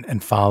 18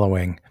 and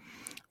following,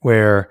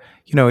 where,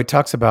 it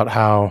talks about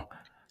how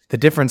the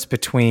difference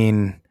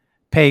between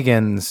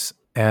pagans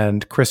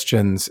and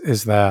Christians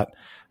is that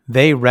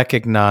they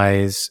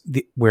recognize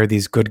where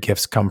these good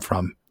gifts come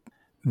from.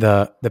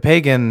 The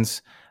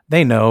pagans,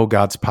 they know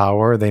God's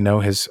power, they know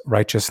his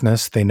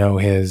righteousness, they know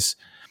his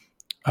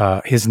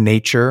his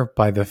nature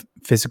by the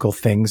physical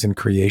things in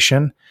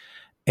creation.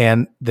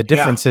 And the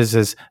difference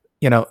is,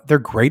 they're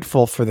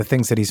grateful for the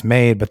things that he's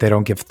made, but they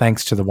don't give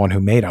thanks to the one who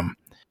made them.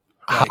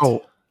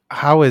 Right.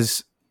 How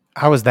is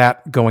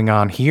that going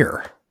on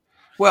here?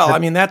 Well, I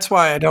mean, that's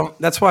why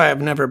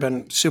I've never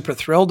been super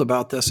thrilled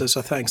about this as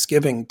a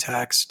Thanksgiving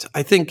text.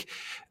 I think,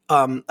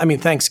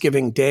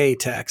 Thanksgiving Day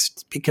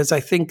text, because I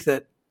think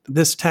that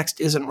this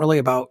text isn't really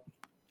about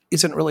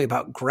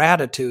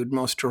gratitude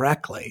most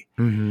directly,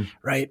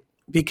 right?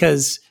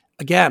 Because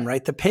again,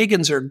 right, the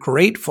pagans are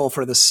grateful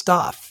for the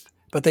stuff,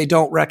 but they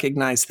don't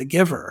recognize the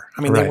giver.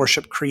 I mean, They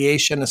worship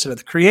creation instead of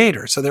the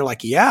creator. So they're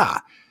like,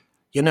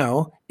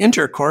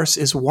 intercourse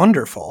is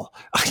wonderful.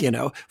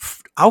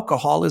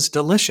 Alcohol is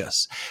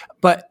delicious.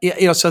 But,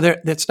 so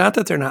it's not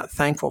that they're not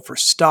thankful for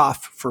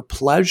stuff, for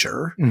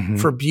pleasure,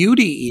 for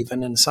beauty,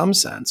 even in some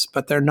sense,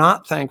 but they're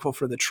not thankful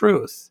for the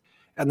truth.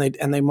 And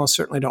they most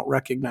certainly don't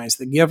recognize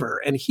the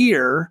giver. And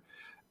here,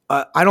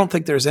 I don't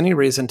think there's any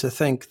reason to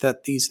think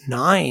that these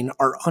 9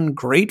 are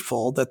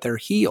ungrateful that they're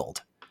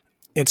healed.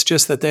 It's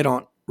just that they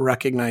don't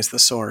recognize the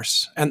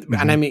source. And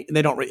I mean,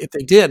 they don't. If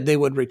they did, they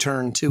would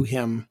return to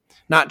him,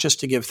 not just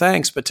to give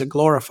thanks, but to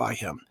glorify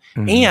him.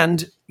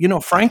 And,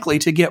 frankly,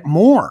 to get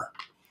more,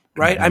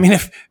 right? I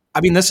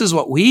mean, this is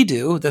what we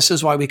do. This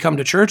is why we come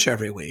to church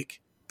every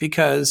week,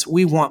 because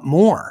we want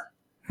more.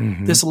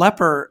 This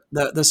leper,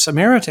 the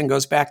Samaritan,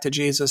 goes back to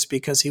Jesus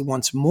because he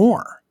wants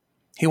more.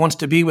 He wants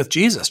to be with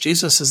Jesus.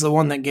 Jesus is the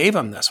one that gave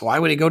him this. Why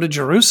would he go to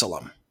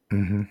Jerusalem?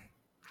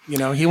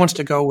 He wants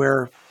to go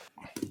where.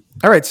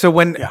 All right. So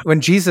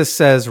when Jesus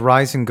says,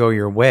 "Rise and go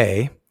your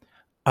way,"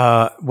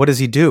 what does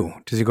he do?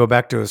 Does he go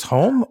back to his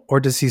home,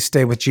 or does he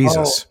stay with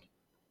Jesus?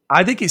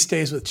 I think he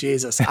stays with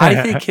Jesus.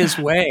 I think his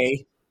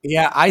way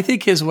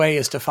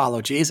is to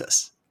follow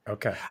Jesus.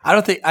 Okay.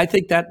 I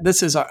think that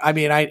this is, but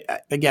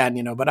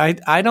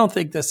I don't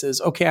think this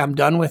is, okay, I'm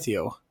done with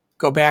you.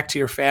 Go back to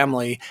your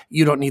family.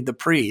 You don't need the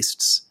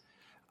priests.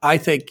 I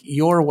think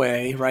your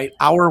way, right?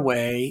 Our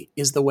way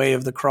is the way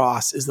of the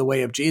cross, is the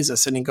way of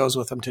Jesus. And he goes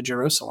with them to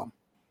Jerusalem.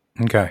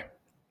 Okay.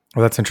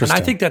 Well, that's interesting.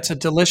 And I think that's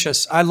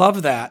I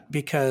love that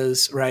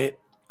because, right?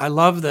 I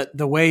love that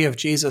the way of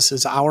Jesus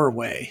is our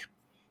way.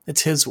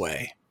 It's his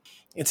way.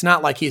 It's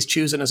not like he's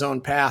choosing his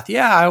own path.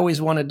 Yeah, I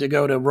always wanted to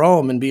go to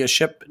Rome and be a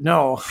ship.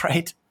 No,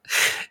 right?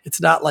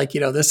 It's not like,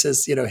 this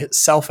is, his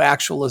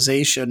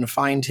self-actualization,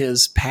 find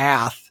his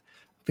path.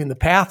 I mean, the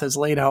path is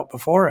laid out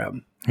before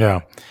him.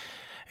 Yeah.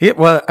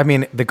 Well, I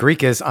mean, the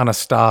Greek is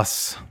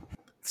anastas.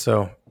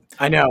 So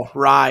I know,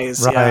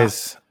 rise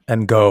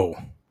and go.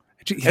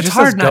 It's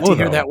hard not to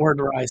hear that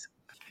word rise.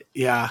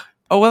 Yeah.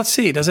 Oh, well, let's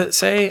see. Does it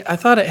say? I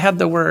thought it had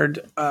the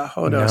word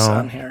hodos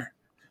on here.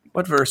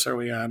 What verse are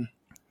we on?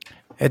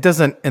 It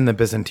doesn't in the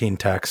Byzantine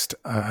text.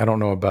 I don't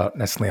know about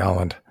Nestle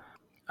Island.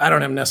 I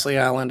don't have Nestle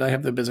Island. I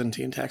have the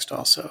Byzantine text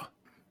also.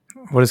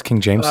 What does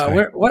King James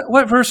say?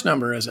 What verse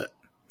number is it?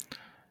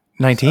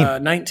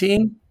 19.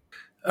 19?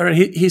 All right.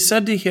 He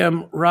said to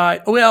him,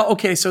 right. Well,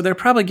 okay. So they're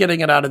probably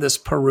getting it out of this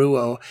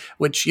peruo,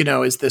 which,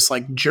 is this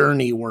like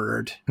journey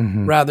word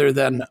rather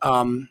than,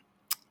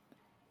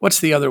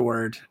 what's the other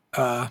word?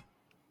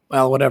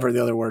 Whatever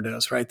the other word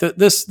is, right?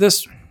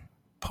 This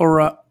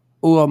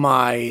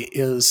Uamai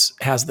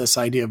has this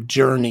idea of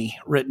journey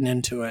written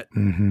into it.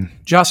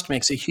 Just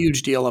makes a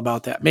huge deal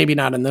about that. Maybe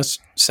not in this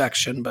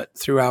section, but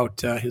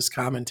throughout his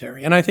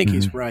commentary. And I think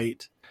he's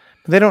right.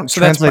 They don't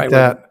translate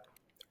that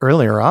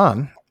earlier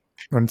on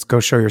when it's go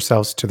show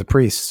yourselves to the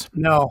priests.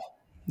 No,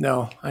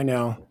 I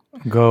know.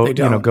 Go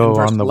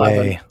on the 11.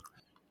 Way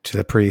to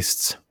the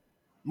priests.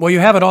 Well, you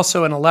have it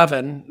also in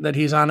 11 that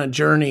he's on a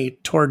journey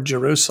toward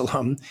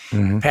Jerusalem,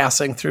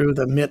 passing through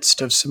the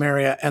midst of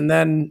Samaria. And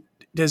then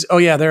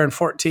they're in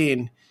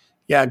 14.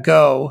 Yeah,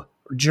 go,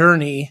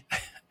 journey.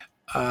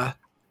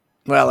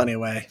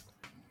 Anyway,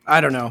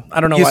 I don't know. I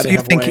don't know why they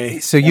have way.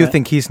 So you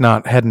think he's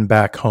not heading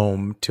back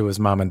home to his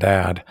mom and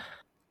dad?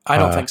 I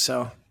don't think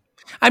so.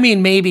 I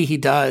mean, maybe he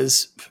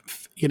does,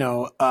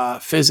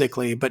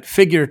 physically, but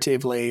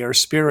figuratively or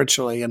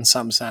spiritually in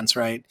some sense,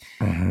 right?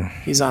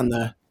 He's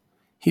on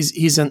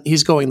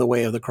he's going the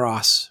way of the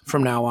cross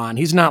from now on.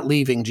 He's not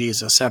leaving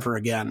Jesus ever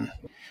again.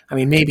 I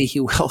mean, maybe he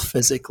will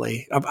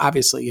physically,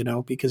 obviously,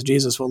 because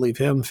Jesus will leave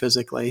him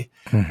physically,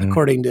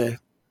 according to,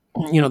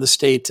 the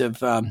state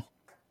of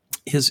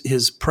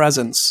his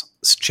presence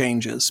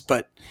changes.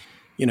 But,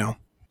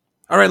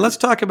 all right, let's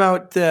talk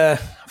about the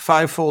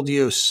fivefold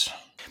use.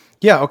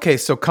 Yeah. Okay.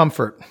 So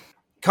comfort.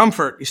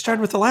 You started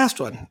with the last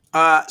one.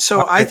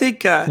 I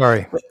think.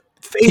 Sorry.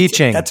 Faith,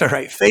 teaching. That's all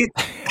right. Faith.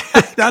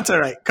 That's all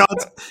right.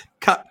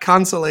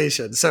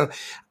 Consolation. So,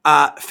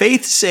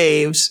 faith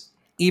saves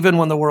even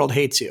when the world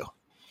hates you.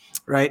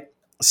 Right.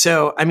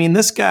 So, I mean,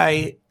 this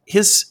guy,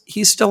 he's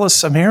still a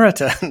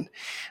Samaritan.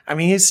 I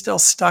mean, he's still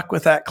stuck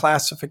with that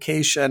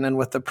classification and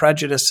with the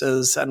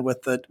prejudices and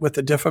with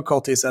the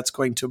difficulties that's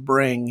going to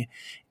bring.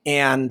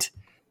 And,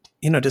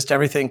 just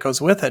everything goes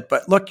with it.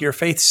 But look, your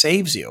faith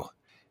saves you.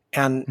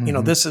 And,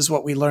 this is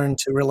what we learn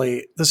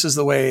this is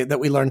the way that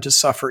we learn to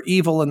suffer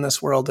evil in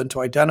this world and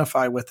to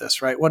identify with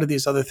this, right? What do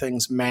these other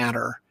things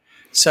matter?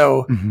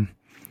 So,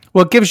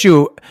 Well, it gives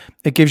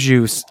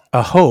you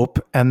a hope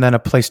and then a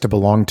place to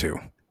belong to.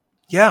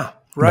 yeah,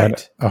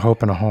 right. A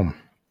hope and a home.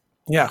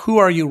 Yeah. Who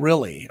are you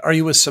really? Are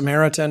you a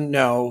Samaritan?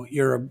 No,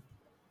 you're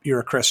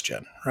a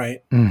Christian,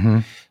 right? Mm-hmm.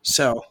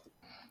 So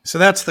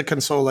that's the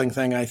consoling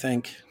thing, I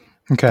think.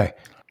 Okay.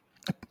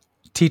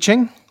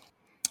 Teaching?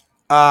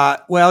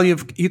 Well,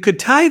 you could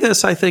tie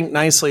this, I think,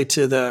 nicely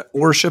to the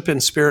worship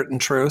in spirit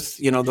and truth.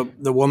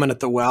 The woman at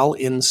the well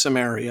in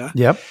Samaria.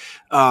 Yep.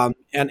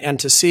 And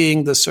to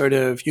seeing the sort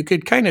of, you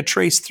could kind of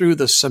trace through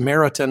the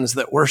Samaritans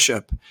that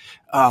worship.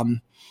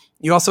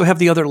 You also have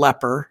the other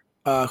leper,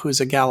 who's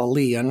a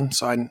Galilean.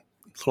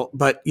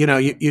 But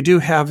you do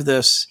have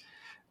this.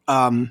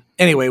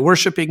 Anyway,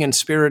 worshiping in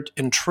spirit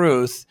and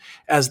truth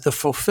as the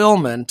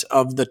fulfillment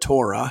of the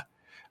Torah,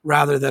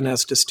 rather than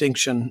as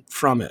distinction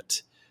from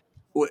it.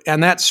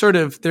 And that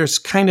there's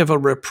kind of a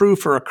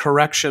reproof or a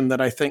correction that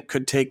I think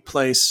could take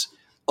place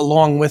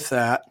along with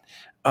that.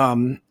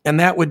 And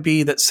that would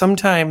be that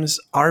sometimes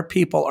our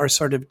people are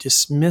sort of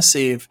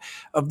dismissive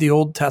of the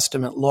Old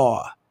Testament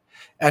law.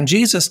 And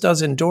Jesus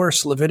does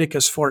endorse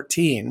Leviticus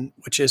 14,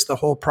 which is the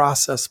whole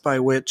process by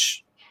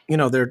which,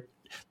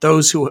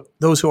 those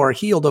who are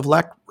healed of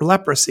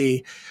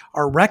leprosy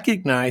are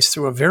recognized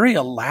through a very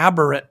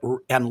elaborate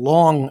and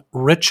long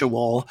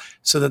ritual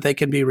so that they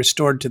can be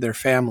restored to their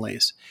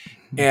families.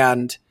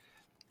 And,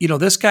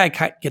 this guy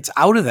gets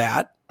out of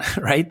that,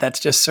 right?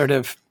 That's just sort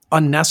of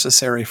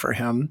unnecessary for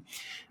him.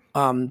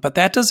 But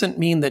that doesn't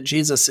mean that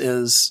Jesus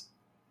is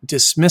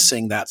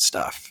dismissing that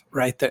stuff,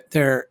 right?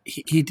 That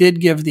he did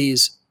give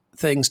these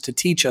things to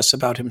teach us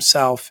about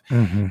himself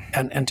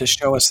and to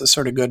show us the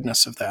sort of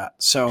goodness of that.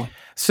 So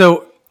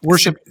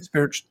worship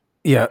spirit.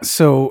 Yeah.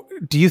 So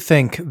do you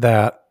think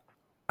that,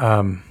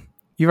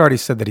 you've already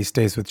said that he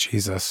stays with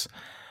Jesus,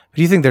 but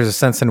do you think there's a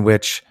sense in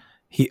which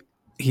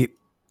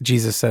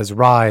Jesus says,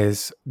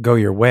 rise, go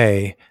your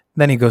way,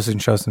 then he goes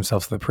and shows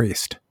himself to the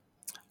priest?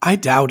 I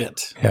doubt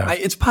it. Yeah.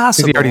 It's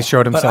possible. He already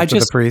showed himself to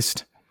the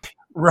priest.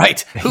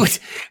 Right.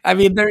 I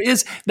mean, there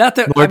is not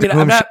that. Lord,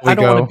 I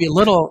don't want to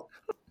belittle.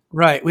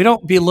 Right. We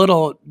don't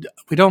belittle.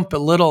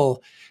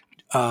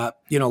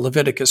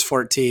 Leviticus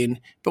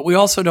 14, but we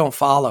also don't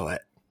follow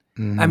it.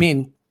 Mm-hmm. I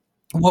mean,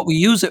 what we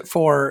use it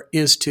for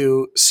is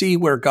to see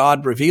where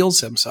God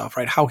reveals himself,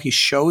 right? How he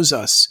shows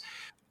us,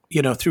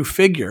 through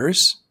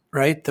figures.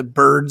 Right? The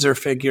birds are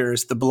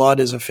figures, the blood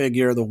is a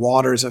figure, the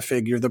water is a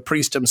figure, the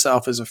priest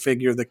himself is a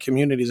figure, the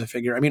community is a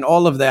figure. I mean,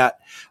 all of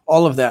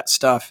that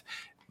stuff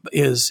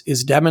is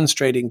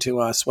demonstrating to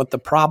us what the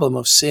problem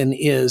of sin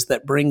is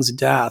that brings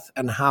death,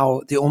 and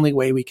how the only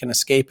way we can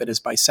escape it is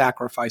by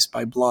sacrifice,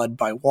 by blood,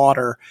 by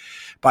water,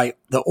 by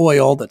the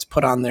oil that's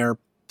put on their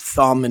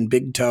thumb and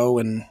big toe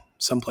and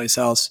someplace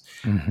else.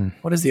 Mm-hmm.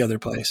 What is the other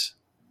place?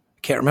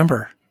 I can't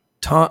remember.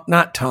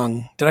 Not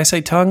tongue. Did I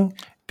say tongue?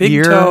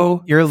 Big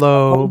toe,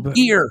 earlobe,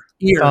 ear.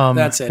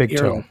 That's it. Big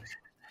toe.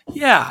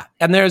 Yeah,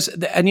 and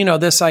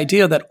this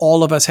idea that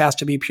all of us has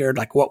to be pure,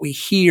 like what we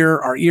hear,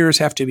 our ears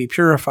have to be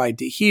purified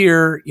to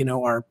hear.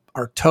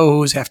 Our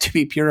toes have to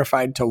be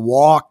purified to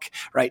walk,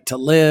 right, to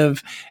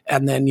live,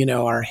 and then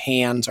our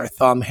hands, our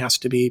thumb has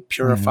to be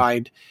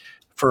purified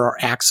for our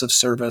acts of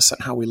service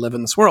and how we live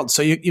in this world.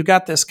 So you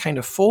got this kind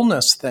of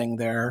fullness thing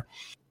there.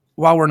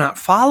 While we're not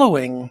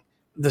following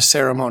the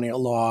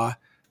ceremonial law,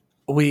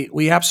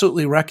 we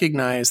absolutely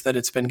recognize that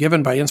it's been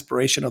given by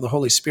inspiration of the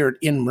Holy Spirit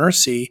in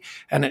mercy,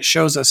 and it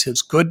shows us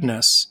his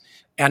goodness,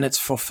 and it's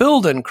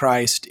fulfilled in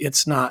Christ.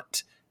 It's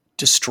not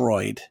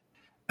destroyed.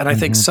 And I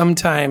think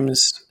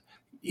sometimes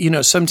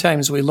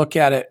we look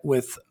at it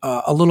with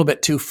a little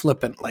bit too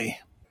flippantly.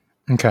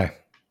 Okay.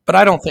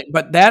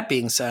 But that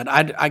being said,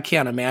 I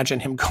can't imagine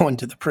him going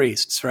to the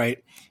priests,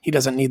 right? He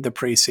doesn't need the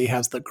priests. He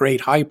has the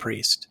great high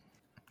priest,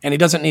 and he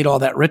doesn't need all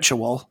that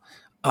ritual.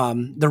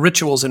 The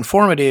ritual's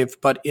informative,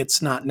 but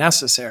it's not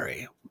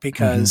necessary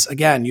because,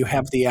 again, you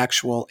have the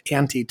actual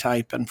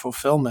antitype and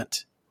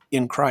fulfillment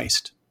in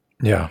Christ.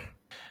 Yeah.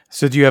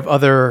 So do you have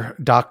other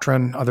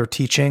doctrine, other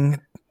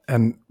teaching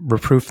and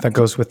reproof that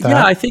goes with that?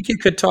 Yeah, I think you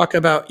could talk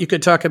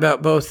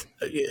about both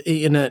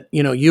in a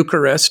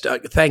Eucharist,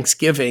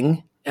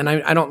 Thanksgiving, and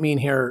I don't mean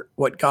here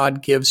what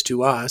God gives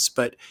to us,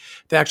 but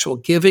the actual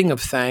giving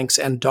of thanks,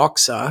 and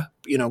doxa,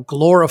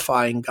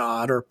 glorifying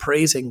God or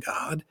praising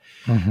God,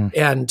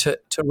 and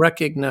to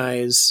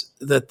recognize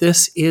that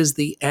this is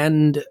the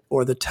end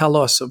or the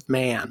telos of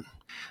man,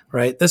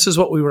 right? This is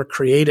what we were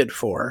created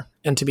for.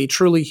 And to be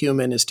truly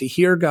human is to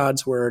hear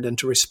God's word and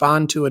to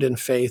respond to it in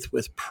faith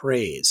with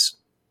praise.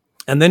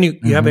 And then you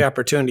have the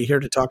opportunity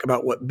here to talk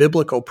about what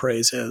biblical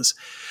praise is,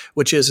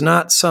 which is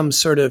not some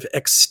sort of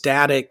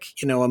ecstatic,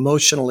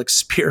 emotional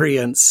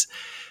experience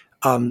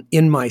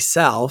in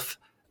myself,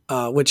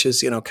 which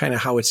is, kind of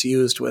how it's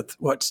used with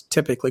what's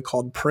typically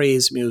called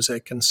praise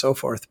music and so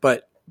forth.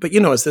 But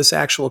as this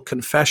actual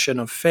confession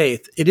of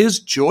faith, it is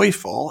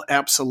joyful,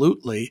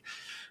 absolutely,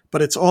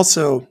 but it's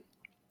also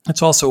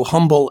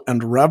humble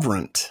and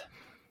reverent.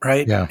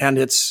 right? Yeah. And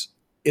it's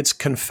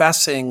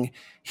confessing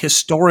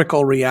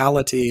historical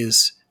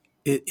realities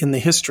in the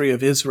history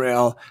of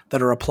Israel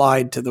that are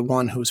applied to the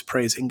one who's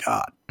praising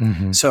God.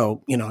 Mm-hmm.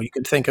 So, you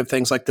could think of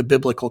things like the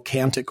biblical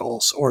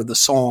canticles or the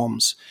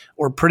Psalms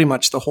or pretty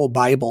much the whole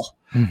Bible,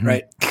 Mm-hmm.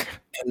 right?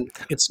 And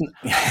it's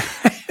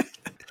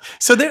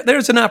so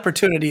there's an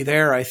opportunity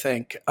there, I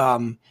think.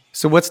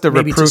 So what's the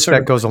maybe reproof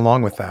that goes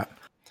along with that?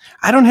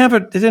 I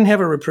didn't have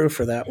a reproof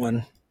for that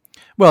one.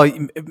 Well,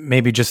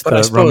 maybe just But I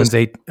the suppose-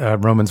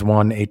 Romans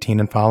 1:18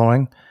 and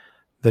following,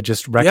 the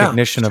just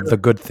recognition of the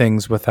good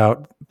things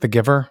without the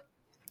giver.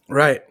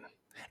 Right.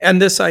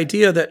 And this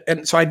idea that,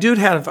 and so I did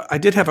have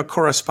a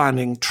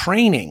corresponding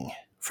training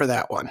for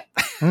that one.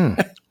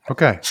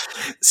 Okay.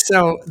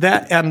 So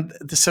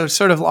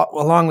sort of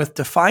along with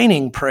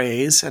defining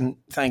praise and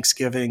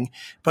thanksgiving,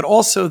 but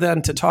also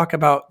then to talk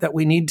about that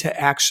we need to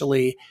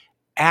actually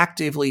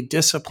actively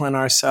discipline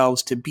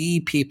ourselves to be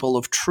people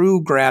of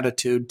true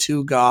gratitude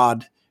to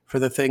God for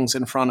the things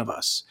in front of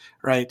us,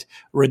 right?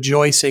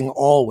 Rejoicing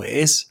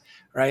always,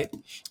 right?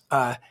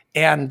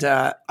 And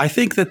I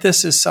think that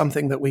this is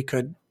something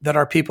that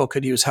our people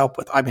could use help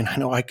with. I mean, I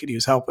know I could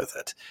use help with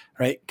it,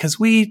 right? Because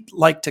we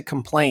like to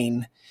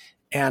complain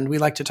and we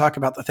like to talk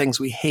about the things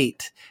we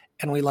hate.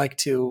 And we like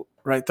to,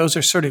 right? Those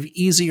are sort of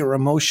easier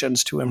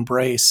emotions to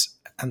embrace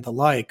and the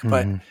like.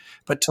 Mm-hmm.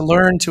 But to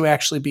learn to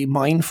actually be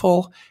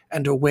mindful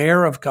and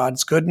aware of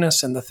God's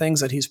goodness and the things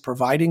that he's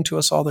providing to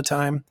us all the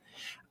time,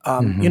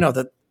 Mm-hmm.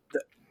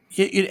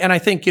 And I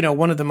think,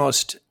 one of the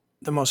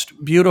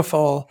most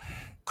beautiful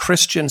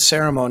Christian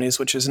ceremonies,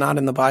 which is not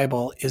in the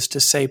Bible, is to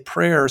say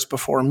prayers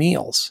before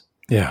meals.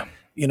 Yeah.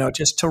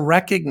 Just to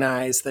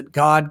recognize that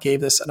God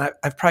gave this. And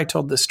I've probably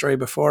told this story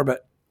before,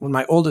 but when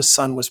my oldest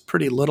son was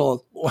pretty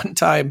little, one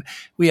time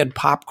we had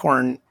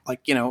popcorn,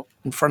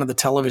 in front of the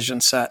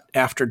television set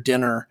after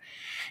dinner,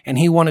 and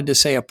he wanted to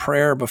say a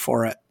prayer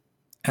before it.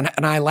 And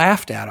I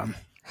laughed at him.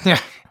 Yeah.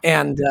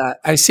 And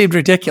I seemed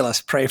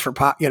ridiculous, pray for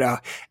pop,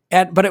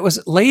 but it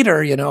was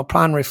later,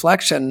 upon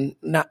reflection,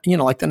 not,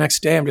 like the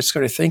next day, I'm just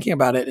sort of thinking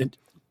about it.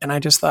 And I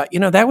just thought,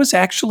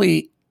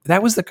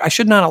 I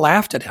should not have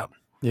laughed at him.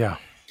 Yeah.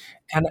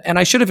 And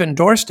I should have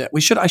endorsed it.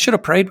 I should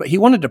have prayed, but he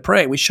wanted to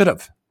pray. We should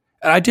have.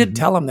 And I did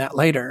tell him that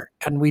later.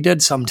 And we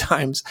did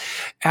sometimes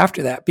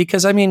after that,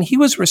 because he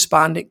was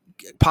responding.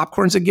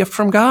 Popcorn's a gift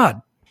from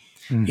God,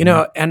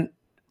 and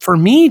for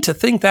me to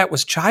think that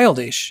was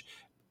childish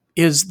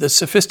is the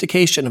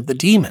sophistication of the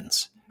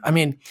demons.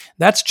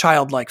 That's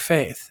childlike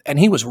faith. And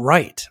he was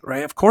right?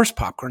 Of course,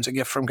 popcorn's a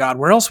gift from God.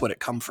 Where else would it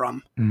come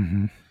from?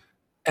 Mm-hmm.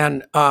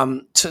 And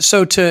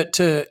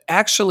to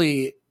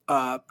actually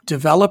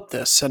develop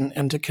this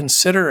and to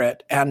consider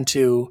it and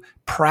to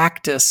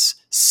practice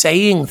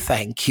saying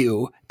thank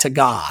you to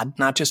God,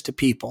 not just to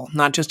people,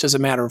 not just as a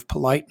matter of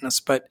politeness,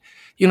 but,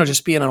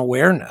 just being an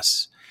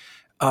awareness.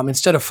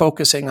 Instead of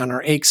focusing on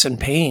our aches and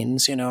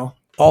pains,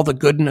 all the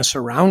goodness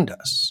around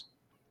us.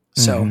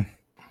 So,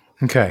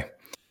 Okay.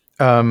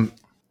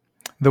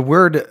 The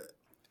word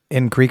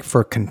in Greek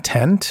for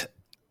content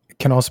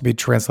can also be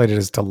translated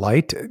as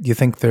delight. Do you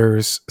think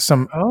there's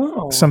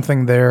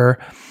something there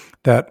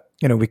that,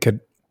 we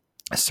could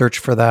search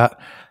for that?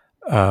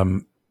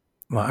 Well,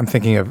 I'm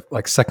thinking of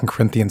like 2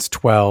 Corinthians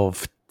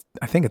 12,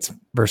 I think it's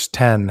verse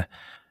 10,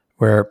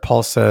 where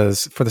Paul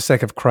says, "For the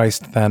sake of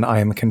Christ, then I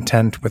am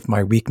content with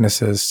my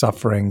weaknesses,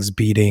 sufferings,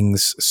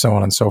 beatings, so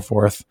on and so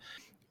forth."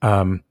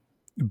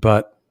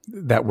 But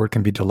that word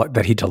can be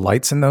that he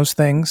delights in those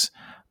things,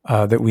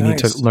 that we need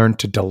to learn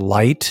to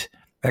delight.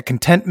 That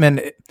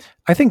contentment,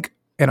 I think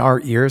in our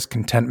ears,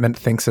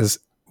 contentment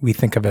we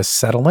think of as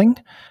settling.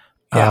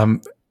 Yeah.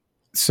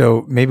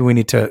 So maybe we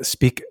need to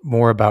speak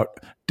more about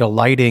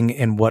delighting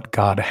in what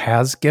God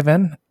has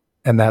given,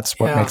 and that's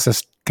what makes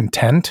us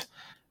content,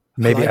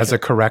 maybe as a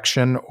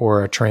correction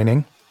or a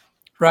training.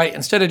 Right.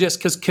 Instead of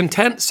because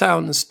content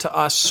sounds to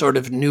us sort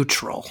of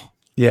neutral.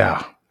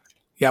 Yeah.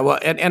 Yeah. Well,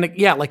 and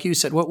like you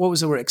said, what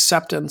was the word?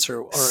 Acceptance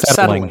or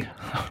settling.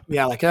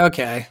 Yeah. Like,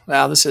 okay,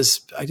 well,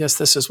 I guess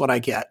this is what I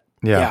get.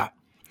 Yeah.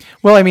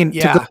 Well, to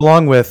go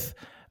along with,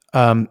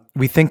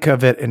 we think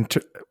of it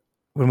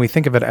when we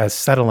think of it as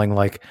settling,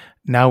 like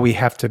now we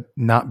have to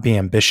not be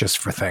ambitious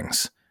for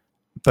things,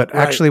 but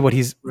actually what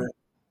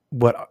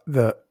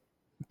the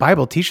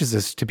Bible teaches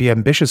us to be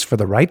ambitious for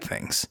the right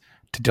things,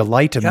 to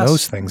delight in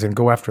those things and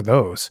go after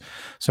those.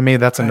 So maybe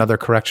that's another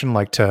correction,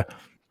 like to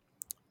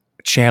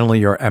channel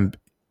your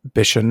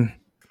ambition.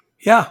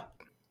 Yeah.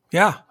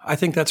 Yeah. I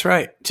think that's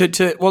right.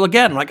 Well,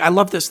 again, like I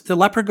love this. The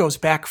leper goes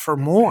back for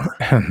more.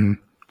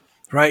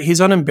 Right. He's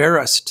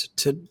unembarrassed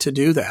to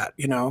do that.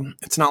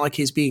 It's not like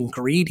he's being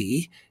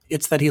greedy.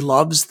 It's that he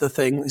loves the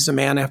thing. He's a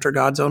man after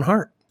God's own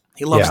heart.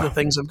 He loves the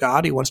things of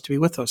God. He wants to be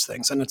with those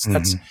things. And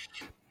that's,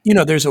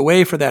 there's a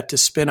way for that to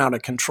spin out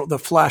of control, the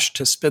flesh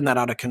to spin that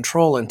out of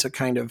control into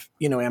kind of,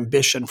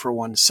 ambition for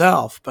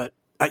oneself. But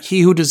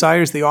he who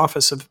desires the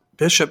office of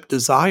bishop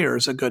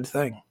desires a good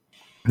thing.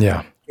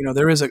 Yeah.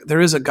 There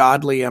is a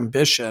godly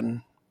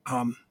ambition.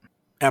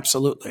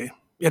 Absolutely.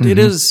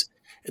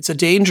 It's a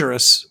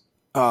dangerous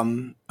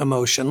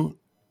emotion,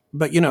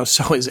 but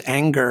so is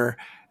anger,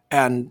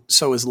 and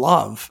so is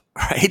love,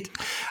 right?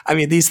 I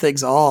mean, these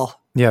things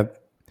all Yeah.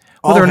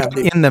 Well, they're have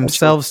not in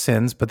themselves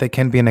sins, but they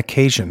can be an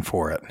occasion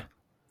for it.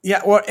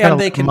 Yeah, or Kind of and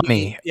they like can money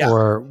be, yeah,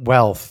 or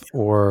wealth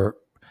or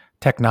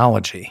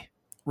technology.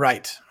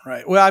 right.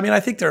 Well, I mean, I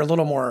think they're a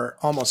little more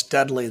almost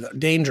deadly,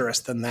 dangerous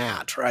than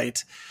that,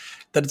 right?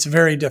 That it's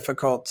very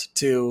difficult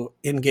to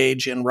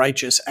engage in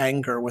righteous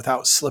anger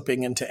without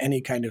slipping into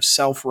any kind of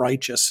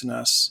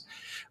self-righteousness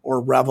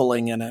or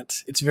reveling in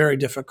it. It's very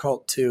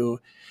difficult to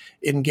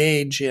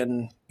engage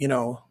in,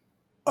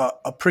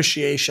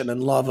 appreciation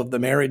and love of the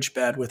marriage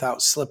bed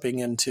without slipping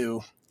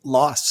into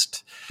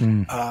lust.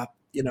 Mm.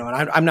 And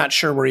I'm not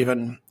sure we're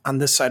even on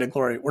this side of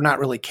glory. We're not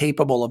really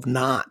capable of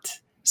not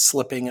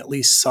slipping at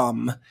least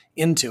some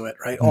into it,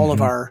 right? All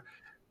of our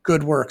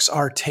good works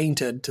are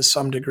tainted to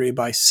some degree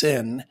by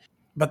sin.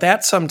 But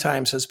that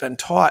sometimes has been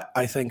taught,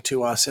 I think,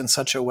 to us in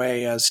such a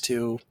way as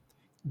to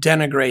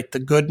denigrate the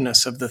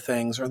goodness of the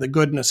things or the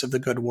goodness of the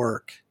good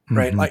work,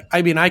 right? Like,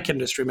 I mean, I can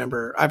just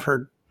remember, I've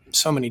heard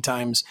so many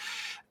times,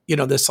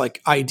 this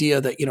like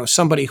idea that,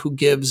 somebody who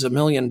gives $1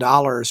 million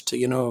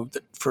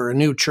to, for a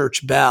new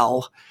church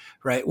bell,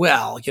 right?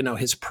 Well,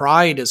 his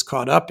pride is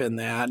caught up in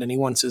that and he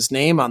wants his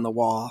name on the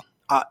wall.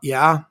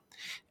 Yeah.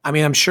 I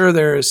mean, I'm sure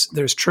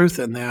there's truth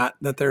in that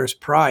there's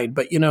pride,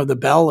 but the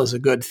bell is a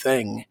good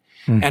thing.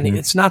 And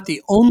it's not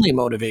the only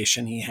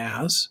motivation he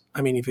has.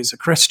 I mean, if he's a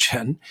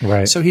Christian,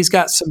 right. So he's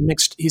got some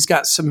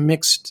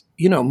mixed,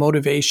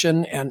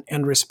 motivation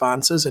and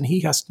responses, and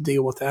he has to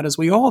deal with that as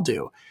we all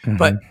do.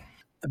 But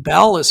the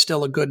bell is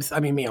still a good, I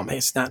mean,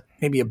 it's not,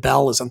 maybe a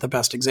bell isn't the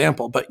best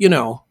example, but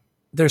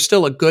there's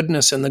still a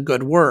goodness in the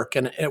good work.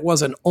 And it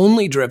wasn't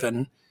only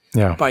driven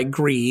by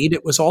greed.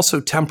 It was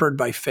also tempered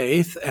by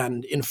faith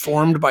and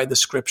informed by the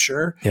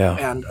scripture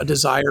and a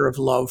desire of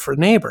love for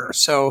neighbor.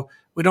 So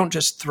we don't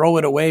just throw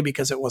it away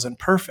because it wasn't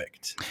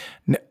perfect.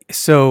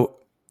 So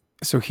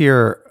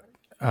here,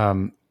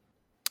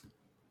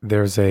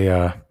 there's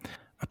a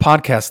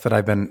podcast that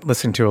I've been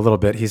listening to a little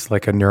bit. He's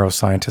like a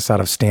neuroscientist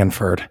out of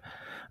Stanford.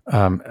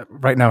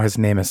 Right now, his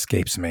name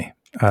escapes me.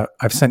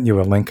 I've sent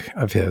you a link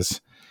of his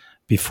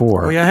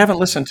before. Oh yeah, I haven't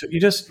listened to you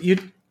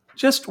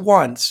just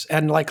once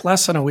and like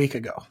less than a week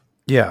ago.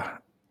 Yeah,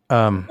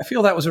 I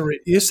feel that was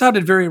you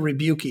sounded very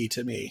rebukey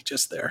to me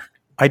just there.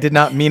 I did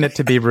not mean it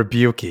to be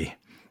rebukey.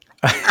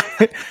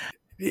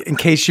 In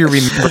case you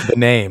remember the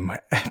name,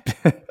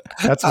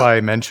 that's why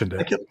I mentioned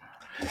it.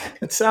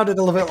 It sounded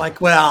a little bit like,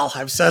 well,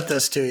 I've said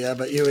this to you,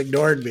 but you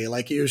ignored me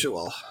like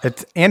usual.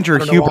 It's Andrew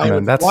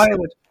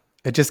Huberman.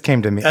 It just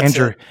came to me.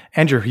 Andrew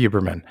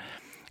Huberman.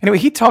 Anyway,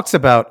 he talks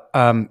about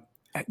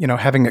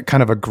having a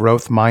kind of a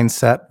growth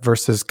mindset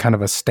versus kind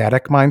of a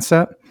static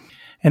mindset,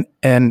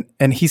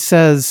 and he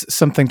says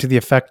something to the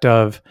effect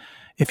of,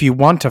 if you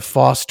want to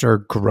foster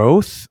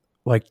growth,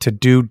 like to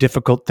do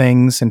difficult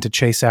things and to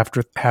chase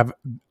after, have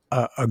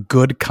a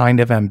good kind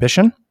of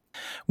ambition.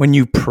 When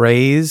you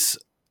praise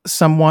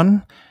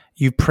someone,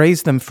 you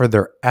praise them for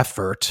their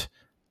effort.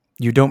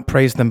 You don't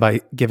praise them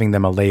by giving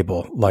them a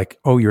label like,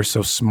 oh, you're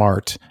so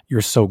smart,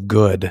 you're so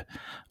good,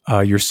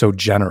 you're so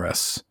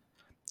generous.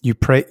 You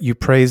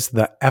praise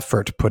the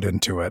effort put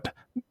into it.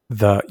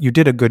 You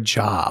did a good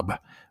job,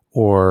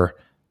 or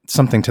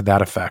something to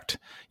that effect.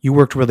 You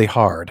worked really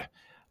hard.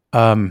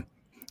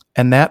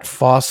 And that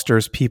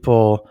fosters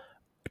people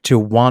to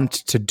want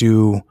to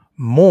do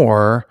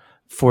more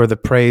for the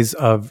praise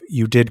of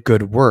you did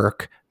good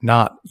work,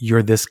 not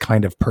you're this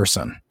kind of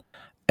person.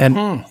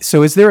 And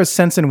so is there a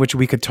sense in which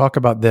we could talk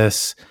about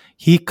this?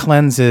 He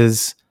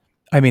cleanses,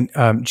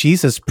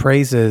 Jesus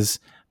praises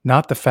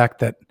not the fact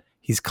that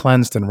he's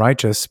cleansed and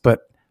righteous,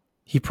 but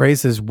he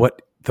praises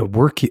what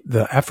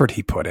the effort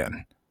he put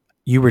in.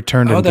 You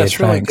returned and gave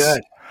thanks.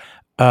 Really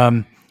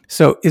good.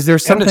 So is there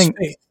something?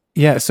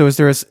 Yeah. So is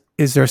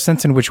there a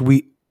sense in which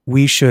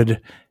we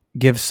should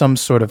give some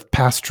sort of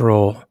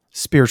pastoral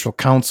spiritual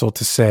counsel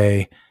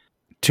to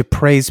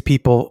praise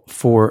people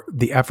for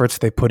the efforts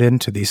they put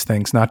into these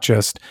things, not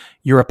just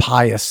you're a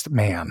pious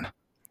man.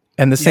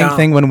 And the same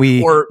thing when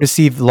we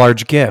receive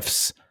large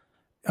gifts,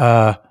 we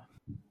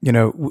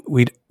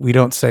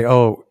don't say,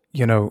 oh,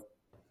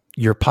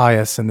 you're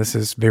pious and this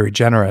is very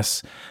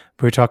generous,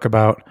 but we talk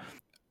about,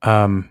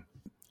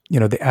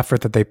 the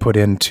effort that they put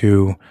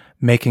into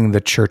making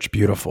the church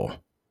beautiful,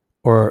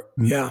 or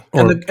the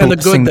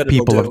good that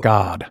people of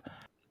God.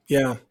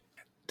 Yeah.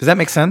 Does that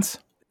make sense?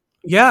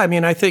 Yeah,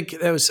 I think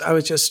I was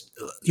just,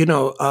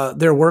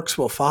 their works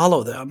will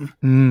follow them,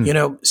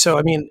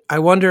 So, I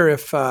wonder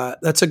if I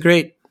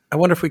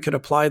wonder if we could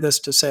apply this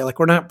to say, like,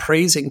 we're not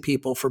praising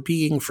people for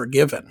being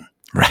forgiven.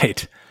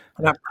 Right.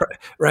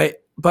 Right.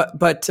 But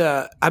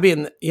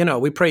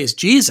we praise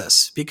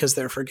Jesus because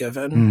they're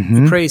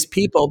forgiven. We praise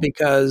people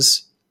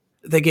because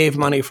they gave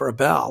money for a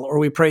bell, or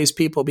we praise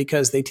people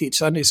because they teach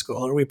Sunday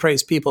school, or we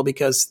praise people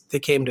because they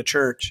came to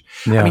church.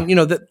 Yeah.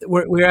 That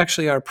we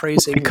actually are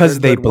praising because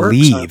they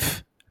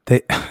believe.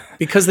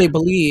 Because they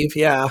believe,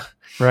 yeah.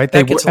 Right.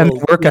 They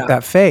work at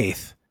that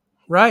faith.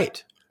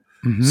 Right.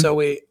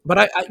 So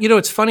but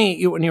it's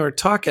funny when you were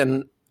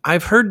talking,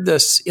 I've heard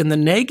this in the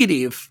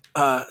negative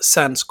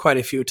sense quite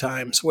a few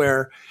times,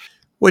 where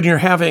when you're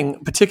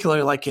having,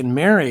 particularly like in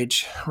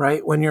marriage,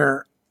 right, when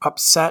you're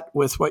upset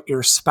with what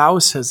your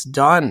spouse has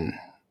done,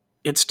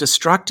 it's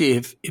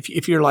destructive.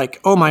 If you're like,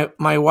 oh,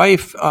 my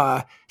wife,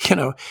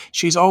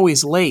 she's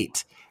always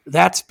late.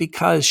 That's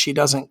because she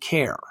doesn't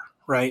care,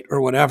 right,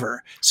 or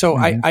whatever. So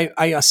I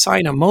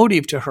assign a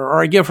motive to her,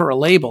 or I give her a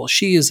label.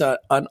 She is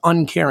an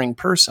uncaring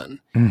person.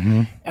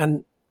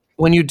 And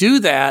when you do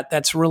that,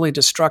 that's really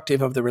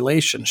destructive of the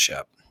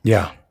relationship.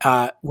 Yeah.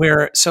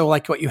 So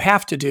like what you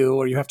have to do,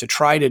 or you have to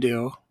try to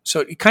do,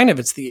 so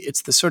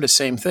it's the sort of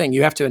same thing.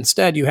 You have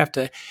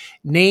to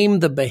name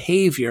the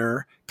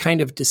behavior kind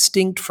of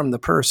distinct from the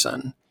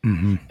person,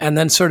 and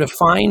then sort of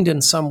find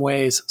in some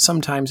ways,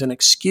 sometimes an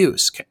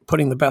excuse,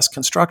 putting the best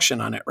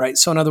construction on it, right?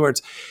 So in other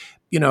words,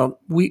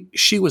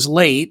 she was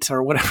late,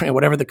 or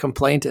whatever the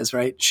complaint is,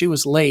 right? She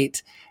was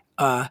late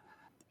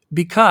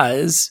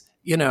because,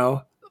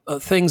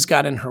 things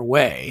got in her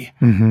way.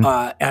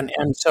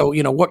 And so,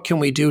 what can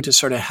we do to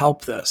sort of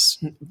help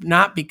this?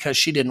 Not because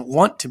she didn't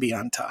want to be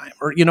on time,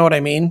 or you know what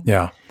I mean?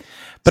 Yeah.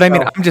 But I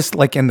mean, I'm just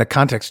like, in the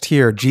context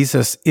here,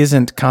 Jesus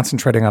isn't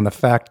concentrating on the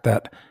fact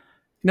that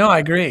no, I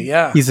agree.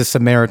 Yeah. He's a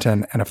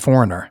Samaritan and a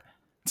foreigner.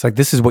 It's like,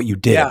 this is what you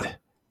did. Yeah.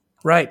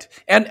 Right.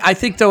 And I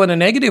think, though, in a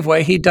negative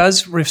way, he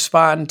does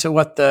respond to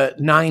what the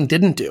 9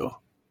 didn't do.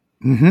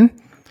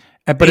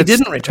 But he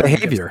didn't return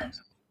behavior.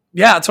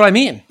 Yeah, that's what I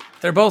mean.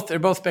 They're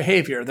both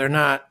behavior. They're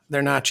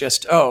not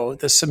just, oh,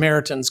 the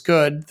Samaritan's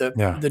good,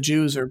 the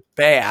Jews are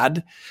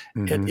bad.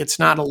 It's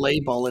not a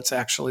label. It's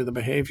actually the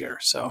behavior.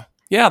 So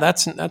yeah,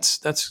 that's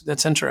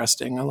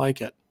interesting. I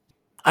like it.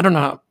 I don't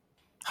know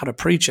how to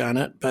preach on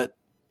it, but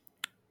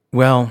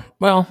well,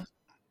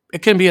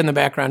 it can be in the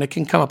background. It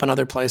can come up in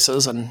other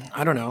places, and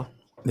I don't know.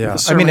 Yeah, the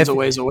sermon's a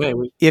ways away.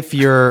 If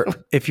you're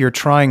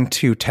trying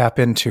to tap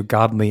into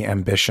godly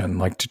ambition,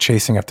 like to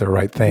chasing after the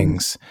right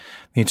things,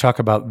 you talk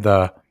about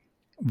the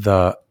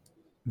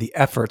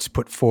efforts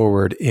put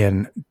forward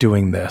in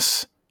doing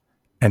this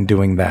and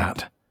doing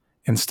that,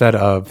 instead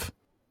of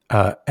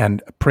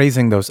and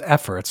praising those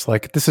efforts.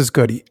 Like, this is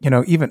good.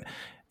 Even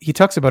he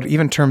talks about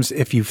even terms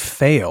if you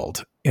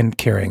failed in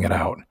carrying it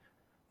out.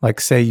 Like,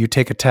 say you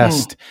take a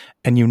test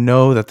and you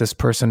know that this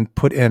person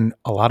put in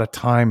a lot of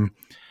time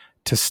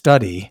to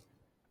study.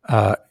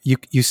 You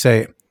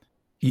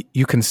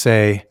can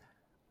say,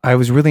 I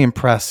was really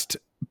impressed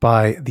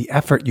by the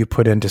effort you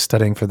put into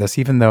studying for this,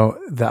 even though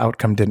the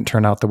outcome didn't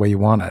turn out the way you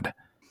wanted.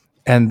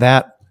 And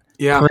that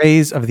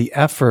praise of the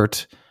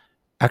effort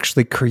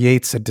actually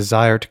creates a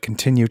desire to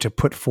continue to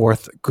put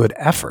forth good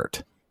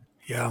effort.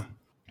 Yeah.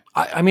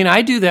 I mean,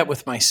 I do that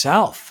with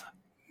myself.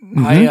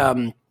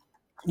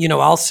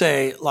 I'll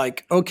say,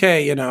 like,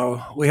 okay,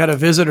 we had a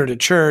visitor to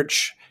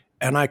church,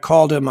 and I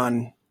called him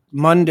on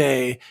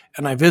Monday,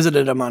 and I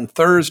visited him on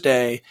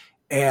Thursday,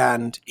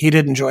 and he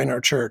didn't join our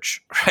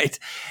church, right?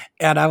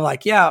 And I'm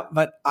like, yeah,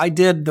 but I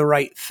did the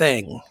right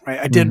thing, right?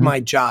 I did my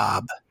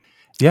job.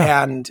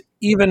 Yeah. And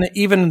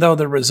even though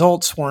the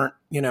results weren't,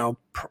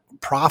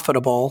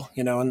 profitable,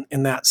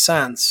 in that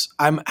sense,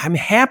 I'm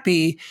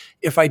happy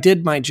if I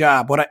did my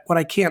job. What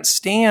I can't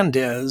stand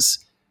is,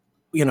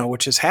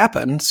 which has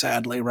happened,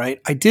 sadly,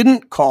 right? I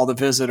didn't call the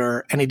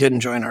visitor and he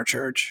didn't join our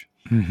church.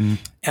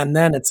 And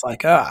then it's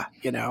like,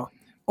 and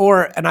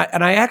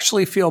I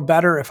actually feel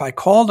better if I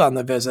called on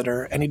the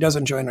visitor and he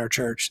doesn't join our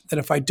church than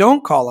if I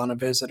don't call on a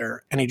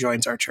visitor and he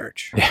joins our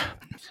church. Yeah.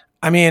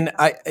 I mean,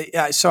 I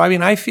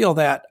feel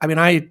that,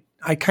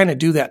 I kind of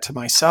do that to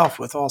myself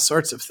with all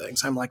sorts of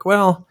things. I'm like,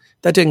 well,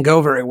 that didn't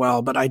go very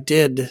well, but I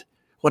did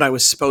what I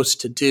was supposed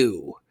to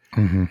do,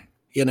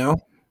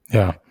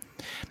 Yeah.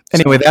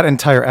 Anyway, that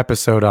entire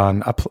episode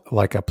on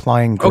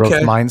applying growth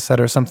mindset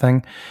or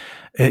something.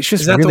 It's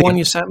just, is that the one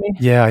you sent me?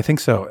 Yeah, I think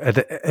so.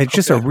 It's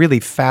just a really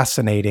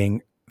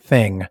fascinating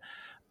thing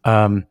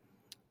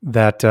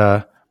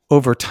that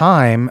over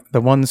time,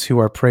 the ones who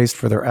are praised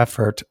for their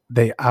effort,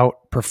 they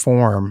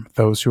outperform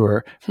those who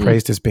are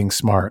praised as being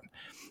smart.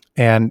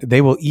 And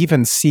they will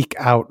even seek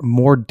out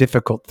more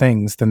difficult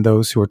things than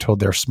those who are told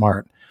they're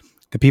smart.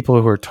 The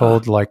people who are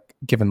told,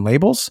 given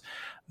labels,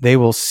 they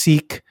will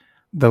seek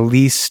the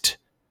least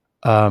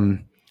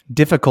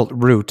difficult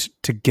route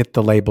to get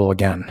the label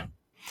again.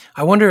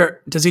 I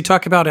wonder, does he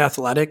talk about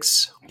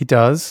athletics? He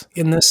does.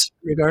 In this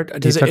regard?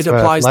 Does it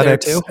applies there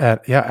too?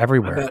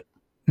 Everywhere.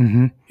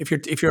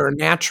 If you're a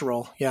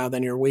natural,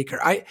 then you're weaker.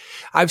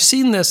 I've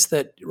seen this,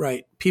 that,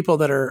 right, people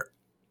that are,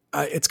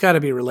 it's got to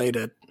be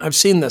related. I've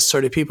seen this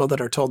sort of people that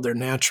are told they're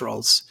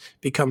naturals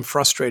become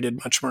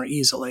frustrated much more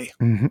easily.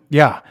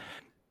 Yeah.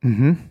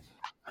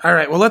 All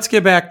right. Well, let's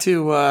get back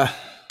to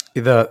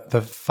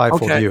the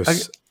fivefold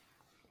use.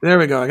 There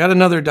we go. I got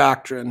another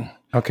doctrine.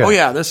 Okay. Oh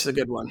yeah, this is a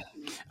good one.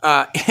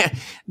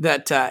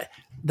 That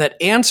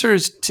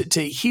answers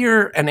to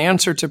hear an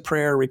answer to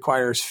prayer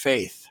requires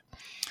faith.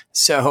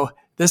 So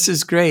this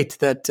is great.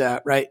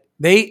 That right.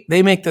 They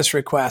make this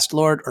request,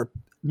 Lord or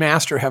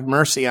Master, have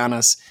mercy on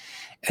us,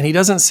 and he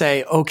doesn't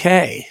say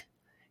okay.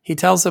 He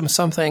tells them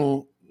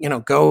something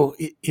go.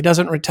 He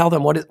doesn't tell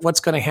them what's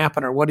going to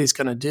happen or what he's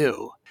going to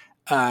do.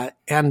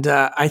 And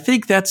I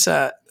think that's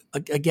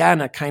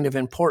again a kind of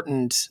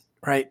important,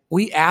 right?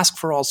 We ask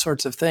for all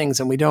sorts of things,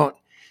 and we don't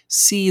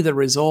see the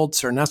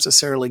results or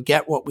necessarily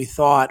get what we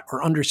thought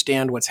or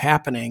understand what's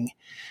happening,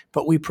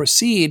 but we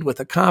proceed with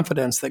the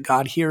confidence that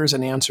God hears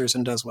and answers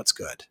and does what's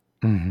good.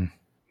 Mm-hmm.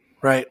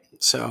 Right.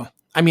 So,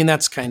 I mean,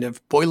 that's kind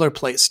of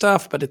boilerplate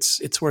stuff, but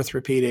it's worth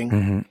repeating.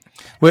 Mm-hmm.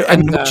 Well,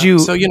 And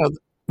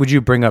would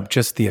you bring up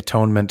just the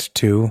atonement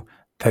too,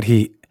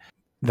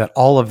 that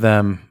all of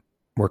them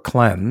were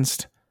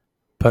cleansed,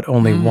 but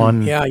only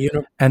one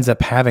ends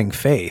up having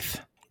faith?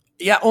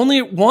 Yeah,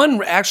 only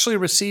one actually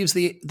receives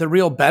the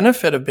real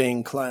benefit of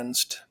being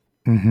cleansed,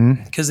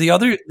 because the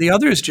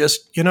others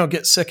just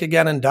get sick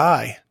again and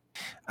die.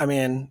 I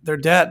mean, they're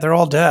dead. They're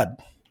all dead.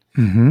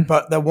 Mm-hmm.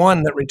 But the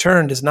one that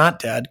returned is not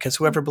dead, because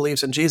whoever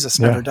believes in Jesus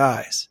never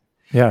dies.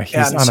 Yeah,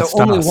 he's and so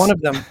only one of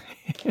them.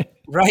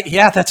 Right.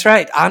 Yeah, that's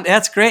right.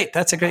 That's great.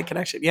 That's a great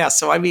connection. Yeah.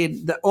 So, I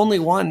mean, the only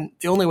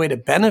way to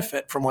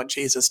benefit from what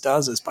Jesus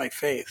does is by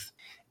faith.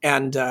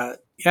 And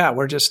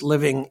we're just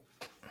living,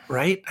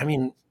 right? I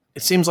mean,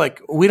 it seems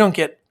like we don't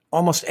get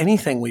almost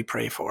anything we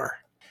pray for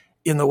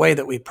in the way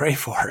that we pray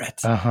for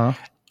it. Uh-huh.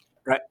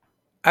 Right.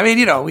 I mean,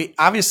 we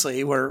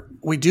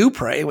do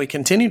pray, we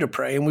continue to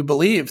pray, and we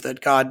believe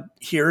that God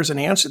hears and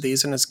answers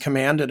these and has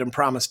commanded and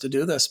promised to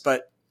do this.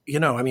 But,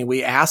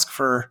 we ask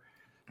for,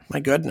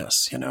 my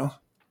goodness,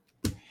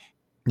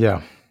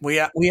 Yeah. We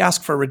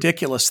ask for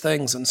ridiculous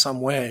things in some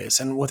ways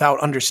and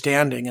without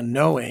understanding and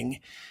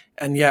knowing.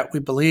 And yet we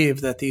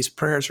believe that these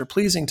prayers are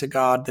pleasing to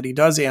God, that he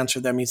does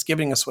answer them. He's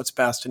giving us what's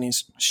best, and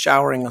he's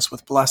showering us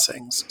with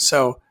blessings.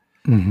 So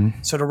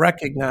to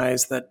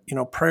recognize that,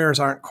 prayers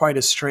aren't quite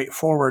as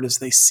straightforward as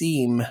they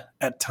seem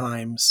at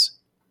times.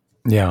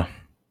 Yeah.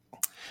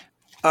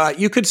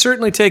 You could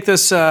certainly take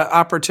this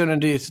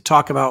opportunity to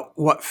talk about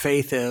what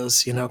faith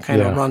is, of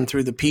run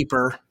through the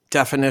Pieper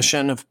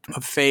definition of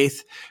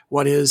faith.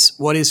 What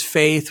is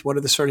faith? What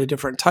are the sort of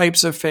different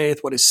types of faith?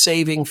 What is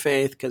saving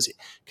faith? Because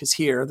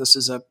here, this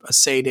is a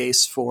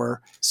sades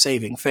for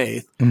saving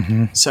faith.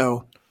 Mm-hmm.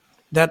 So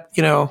that,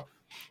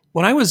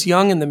 when I was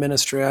young in the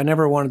ministry, I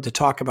never wanted to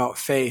talk about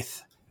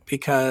faith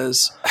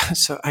because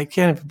I'm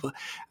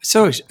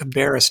so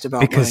embarrassed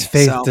about because myself.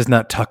 faith does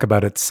not talk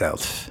about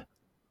itself.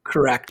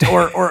 Correct.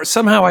 Or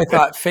somehow I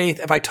thought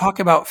faith, if I talk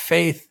about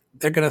faith,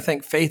 they're going to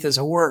think faith is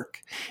a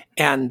work.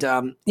 And,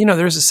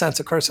 there's a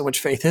sense, of course, in which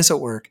faith is a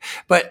work.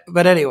 But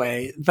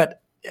anyway, the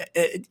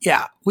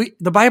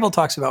Bible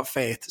talks about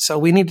faith. So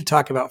we need to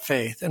talk about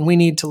faith, and we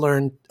need to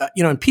learn,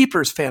 and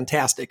Pieper's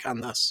fantastic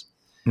on this,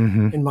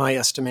 in my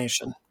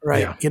estimation,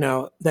 right?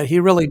 Yeah. That he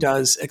really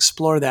does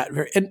explore that.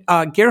 And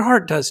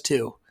Gerhardt does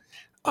too,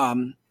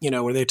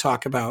 where they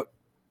talk about,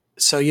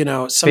 some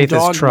faith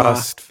dogma. as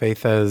trust,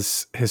 faith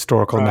as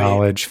historical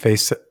knowledge,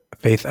 faith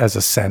as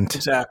assent.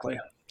 Exactly.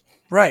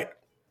 Right.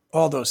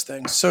 All those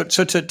things. So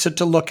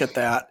to look at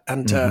that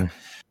and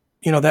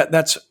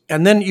that's,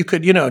 and then you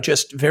could,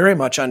 just very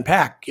much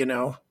unpack,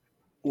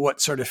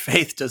 what sort of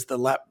faith does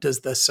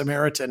the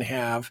Samaritan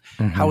have?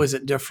 How is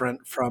it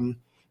different from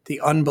the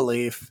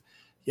unbelief,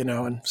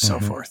 and so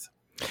forth.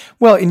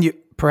 Well, and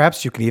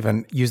perhaps you could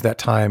even use that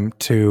time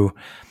to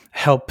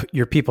help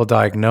your people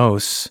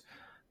diagnose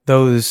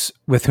those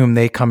with whom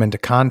they come into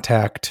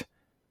contact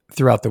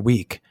throughout the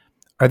week.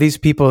 Are these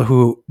people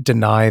who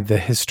deny the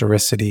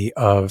historicity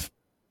of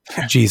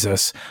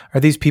Jesus? Are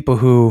these people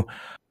who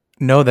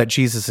know that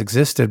Jesus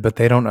existed, but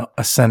they don't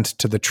assent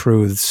to the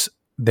truths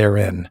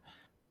therein?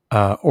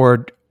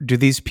 Or do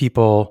these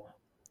people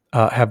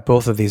have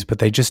both of these, but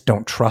they just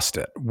don't trust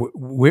it?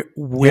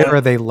 Where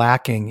are they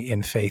lacking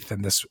in faith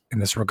in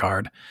this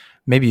regard?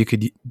 Maybe you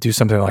could do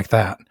something like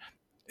that.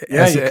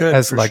 Yeah, you could,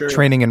 as for like sure.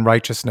 Training in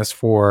righteousness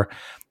for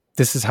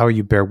this is how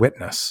you bear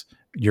witness.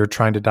 You're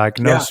trying to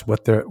diagnose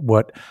what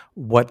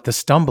the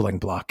stumbling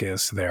block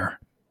is there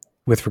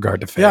with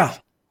regard to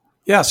faith.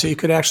 Yeah. So you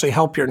could actually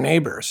help your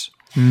neighbors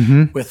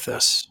with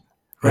this,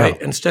 right?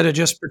 Yeah. Instead of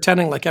just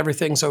pretending like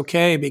everything's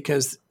okay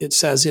because it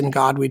says in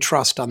God we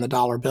trust on the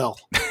dollar bill.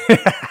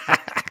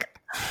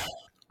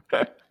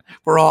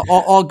 We're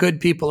all good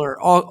people, or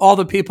all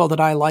the people that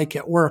I like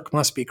at work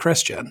must be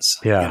Christians.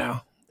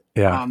 Yeah.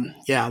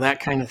 That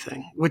kind of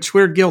thing, which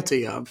we're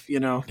guilty of.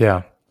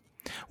 Yeah.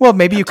 Well,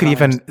 maybe you could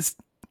even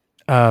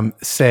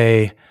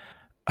say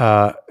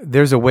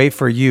there's a way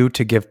for you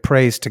to give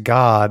praise to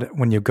God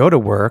when you go to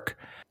work,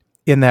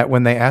 in that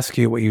when they ask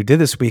you what you did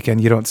this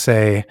weekend, you don't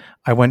say,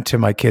 I went to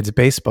my kid's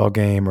baseball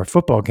game or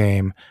football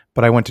game,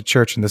 but I went to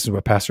church and this is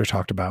what pastor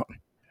talked about.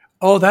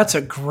 Oh, that's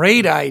a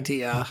great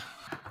idea.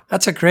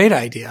 That's a great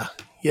idea.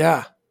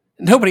 Yeah.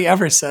 Nobody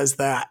ever says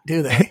that,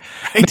 do they?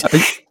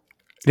 Right?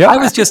 Yeah. I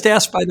was just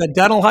asked by the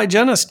dental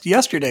hygienist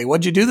yesterday,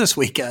 what'd you do this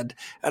weekend?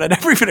 And it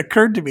never even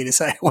occurred to me to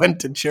say I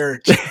went to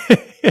church.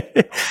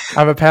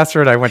 I'm a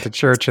pastor and I went to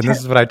church and this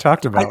is what I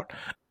talked about.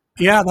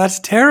 That's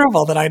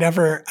terrible that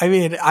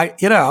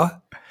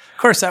of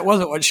course that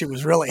wasn't what she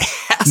was really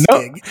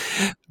asking,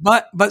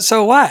 but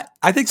so what?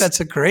 I think that's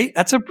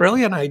a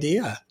brilliant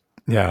idea.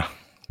 Yeah.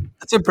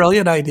 That's a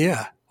brilliant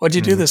idea. What'd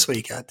you do this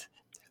weekend?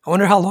 I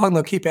wonder how long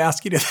they'll keep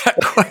asking you that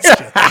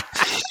question.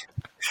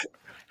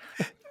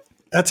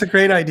 That's a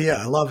great idea.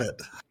 I love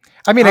it.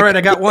 I mean, all right,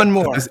 I got one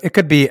more. It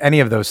could be any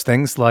of those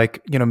things,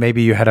 like,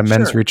 maybe you had a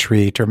men's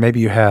retreat, or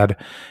maybe it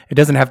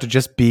doesn't have to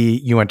just be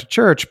you went to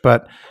church,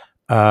 but,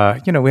 we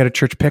had a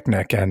church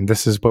picnic and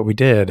this is what we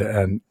did.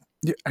 And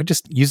I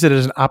just use it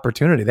as an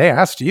opportunity. They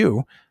asked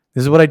you,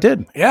 this is what I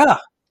did. Yeah,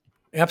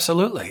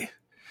 absolutely.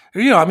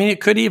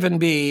 It could even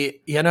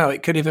be,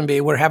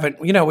 we're having,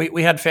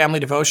 we had family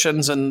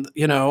devotions and,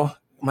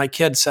 my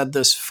kid said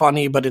this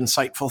funny but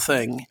insightful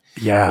thing.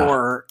 Yeah.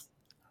 Or,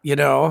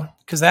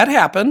 because that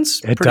happens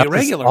pretty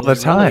regularly. All the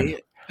time.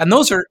 Really. And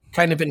those are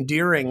kind of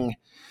endearing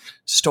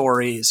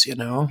stories,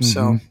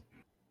 So,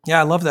 yeah,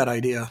 I love that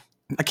idea.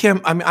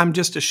 I'm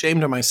just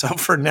ashamed of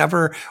myself for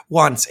never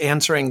once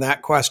answering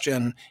that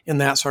question in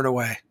that sort of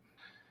way.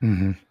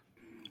 Mm-hmm.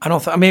 I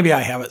don't maybe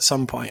I have at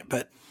some point,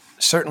 but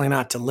certainly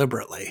not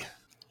deliberately.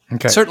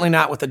 Okay. Certainly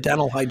not with a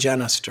dental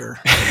hygienist or.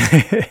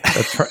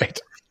 That's right.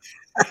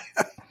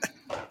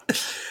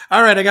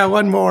 All right. I got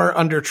one more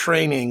under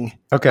training.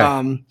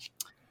 Okay.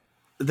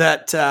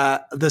 That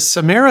the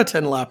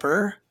Samaritan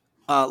leper,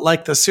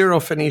 like the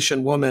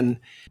Syrophoenician woman,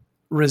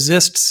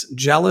 resists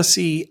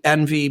jealousy,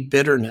 envy,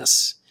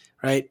 bitterness,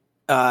 right?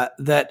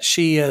 That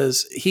he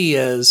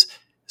is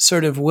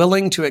sort of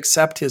willing to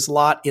accept his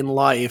lot in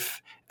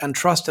life and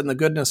trust in the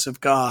goodness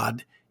of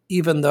God,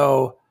 even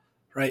though,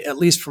 right, at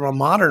least from a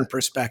modern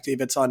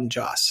perspective, it's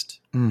unjust.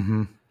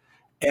 Mm-hmm.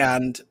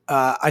 And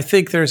I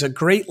think there's a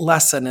great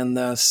lesson in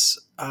this.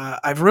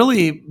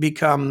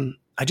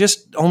 I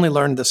just only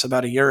learned this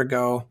about a year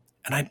ago,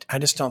 and I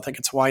just don't think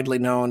it's widely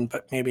known,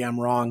 but maybe I'm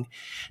wrong,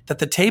 that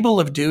the table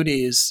of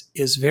duties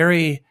is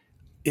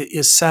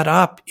set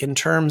up in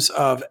terms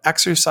of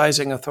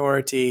exercising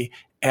authority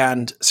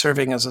and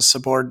serving as a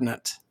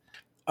subordinate,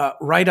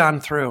 right on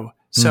through.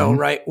 So,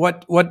 right,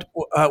 what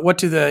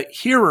do the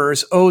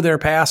hearers owe their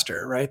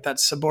pastor, right?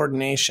 That's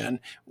subordination.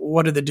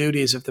 What are the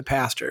duties of the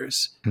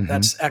pastors?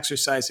 That's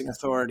exercising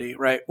authority,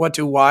 right? What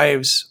do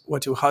wives,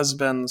 what do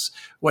husbands,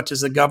 what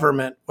does the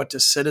government, what do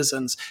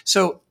citizens?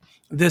 So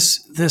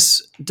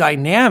this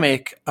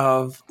dynamic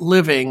of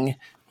living,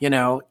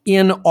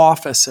 in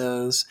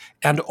offices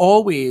and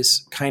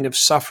always kind of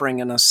suffering,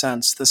 in a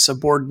sense, the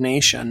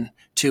subordination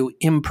to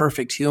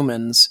imperfect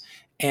humans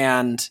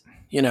and,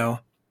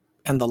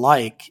 and the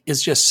like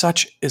is just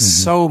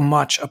so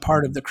much a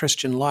part of the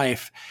Christian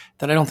life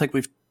that I don't think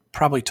we've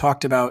probably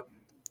talked about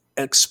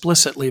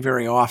explicitly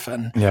very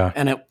often. Yeah.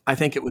 And I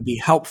think it would be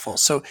helpful.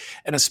 So,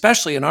 and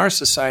especially in our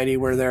society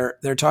where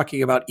they're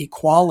talking about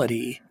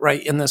equality,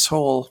 right? In this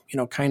whole,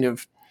 kind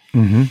of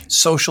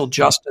social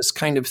justice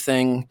kind of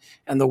thing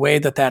and the way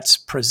that that's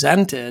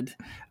presented,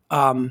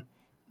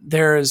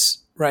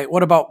 there's, right.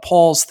 What about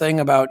Paul's thing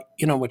about,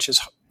 which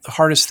is the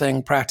hardest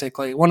thing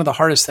practically, one of the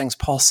hardest things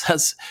Paul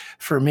says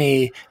for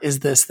me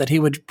is this, that he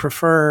would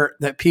prefer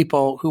that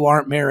people who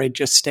aren't married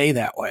just stay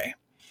that way.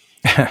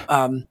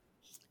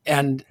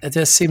 And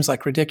this seems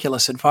like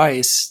ridiculous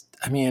advice.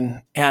 I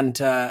mean,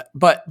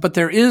 but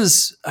there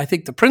is, I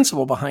think the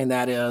principle behind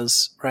that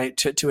is,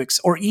 right,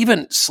 or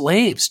even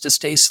slaves to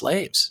stay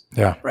slaves.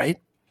 Yeah.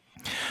 Right.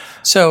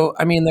 So,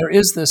 I mean, there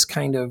is this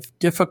kind of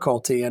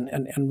difficulty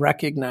and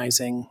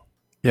recognizing.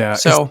 Yeah.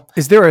 So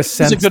is there a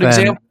sense, a good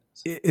example.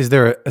 Is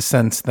there a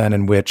sense then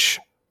in which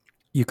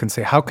you can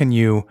say, how can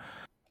you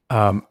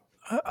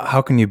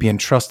be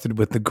entrusted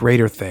with the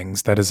greater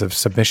things, that is of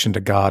submission to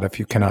God, if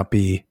you cannot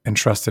be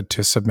entrusted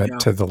to submit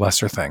to the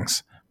lesser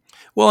things?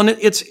 Well, and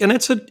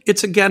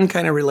it's again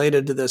kind of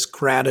related to this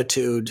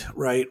gratitude,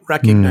 right?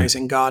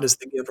 Recognizing God as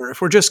the giver.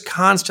 If we're just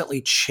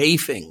constantly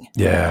chafing,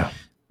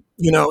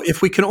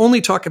 if we can only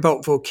talk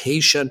about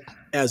vocation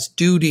as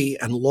duty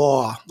and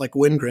law, like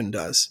Wingren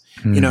does,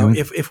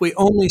 if we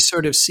only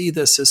sort of see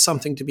this as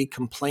something to be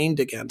complained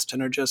against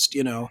and are just,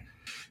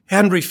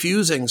 and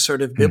refusing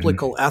sort of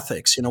biblical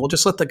ethics, we'll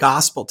just let the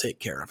gospel take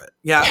care of it.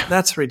 Yeah.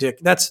 That's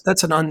ridiculous.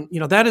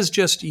 That is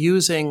just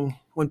using,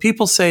 when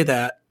people say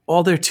that,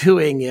 all they're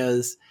doing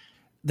is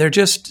they're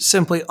just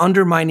simply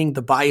undermining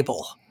the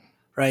Bible,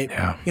 right?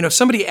 Yeah. If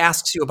somebody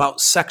asks you about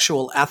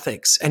sexual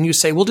ethics and you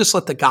say, we'll just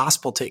let the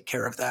gospel take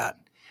care of that,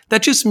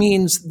 that just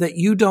means that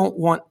you don't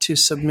want to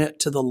submit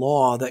to the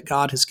law that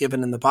God has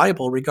given in the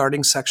Bible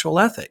regarding sexual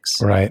ethics.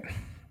 Right.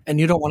 And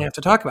you don't want to have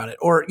to talk about it.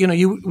 Or,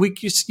 you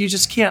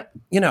just can't,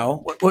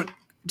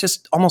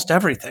 just almost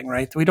everything,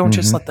 right? We don't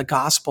just let the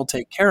gospel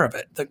take care of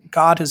it. That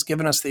God has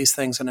given us these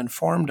things and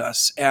informed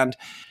us. And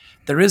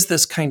there is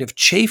this kind of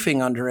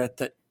chafing under it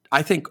that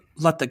I think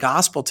let the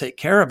gospel take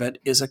care of it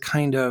is a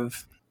kind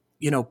of,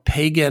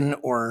 pagan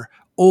or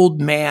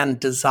old man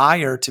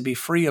desire to be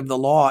free of the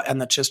law, and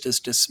that just is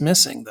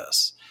dismissing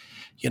this,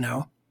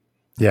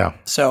 Yeah.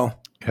 So.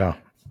 Yeah.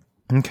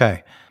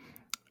 Okay.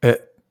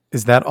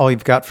 Is that all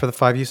you've got for the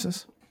 5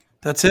 uses?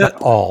 That's it.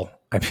 Not all.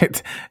 I mean,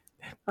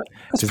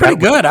 that's pretty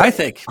good, I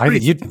think.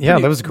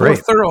 That was great. More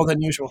thorough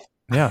than usual.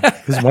 Yeah,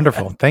 this is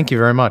wonderful. Thank you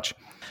very much.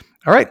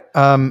 All right.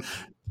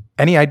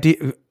 Any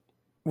idea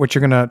what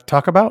you're going to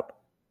talk about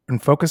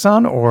and focus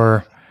on,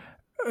 or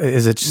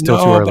is it still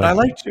too No, early? but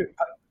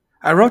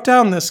I wrote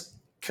down this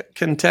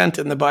content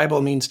in the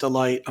Bible means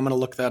delight. I'm going to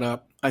look that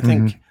up. I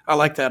think I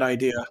like that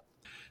idea.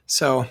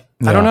 So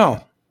I don't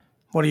know.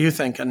 What are you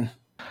thinking?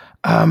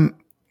 I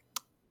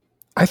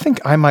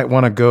think I might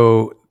want to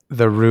go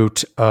the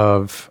route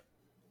of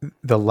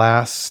the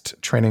last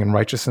training in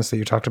righteousness that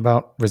you talked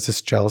about,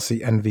 resist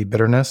jealousy, envy,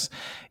 bitterness,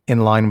 in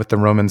line with the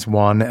Romans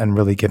 1 and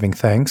really giving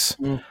thanks.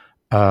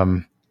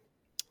 But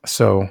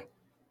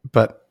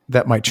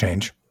that might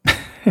change.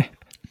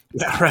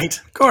 Yeah, right.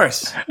 Of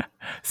course.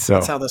 So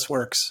that's how this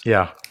works.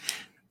 Yeah.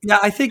 Yeah,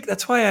 I think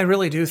that's why I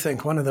really do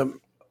think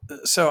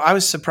so I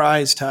was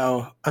surprised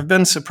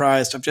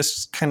I've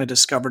just kind of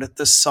discovered it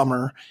this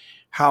summer,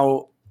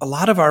 how a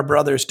lot of our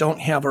brothers don't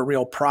have a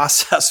real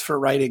process for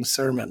writing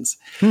sermons.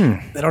 They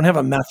don't have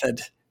a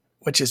method,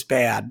 which is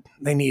bad.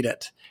 They need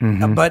it.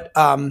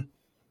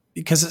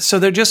 So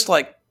they're just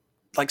like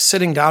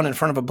sitting down in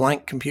front of a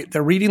blank computer.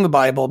 They're reading the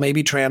Bible,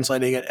 maybe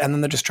translating it, and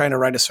then they're just trying to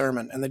write a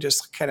sermon, and they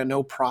just kind of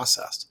no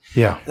process.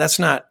 Yeah. That's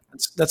not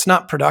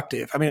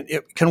productive. I mean,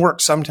 it can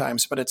work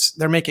sometimes, but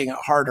they're making it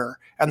harder,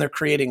 and they're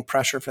creating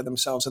pressure for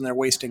themselves, and they're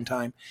wasting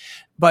time.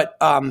 But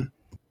I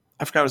forgot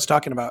what I was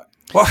talking about.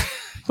 Well,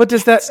 what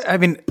does that, I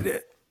mean,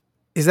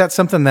 is that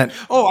something that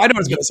I know what I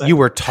was going to say. You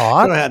were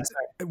taught? Go ahead.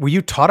 Were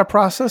you taught a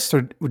process,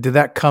 or did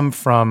that come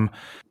from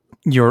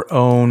your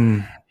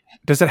own?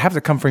 Does it have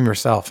to come from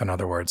yourself, in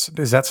other words?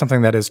 Is that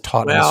something that is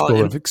taught in the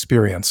school of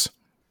experience?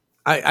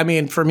 I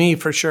mean, for me,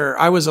 for sure,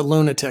 I was a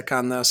lunatic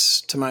on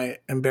this, to my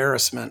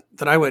embarrassment,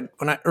 that I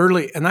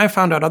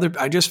found out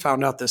I just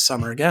found out this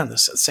summer again,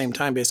 this at the same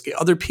time, basically,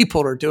 other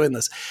people are doing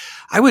this.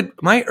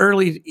 My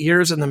early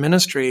years in the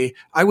ministry,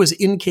 I was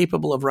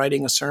incapable of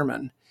writing a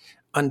sermon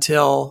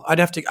until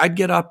I'd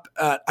get up,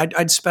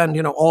 I'd spend,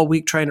 all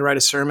week trying to write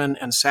a sermon,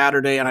 and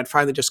Saturday, and I'd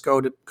finally just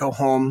go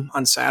home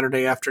on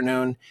Saturday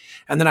afternoon.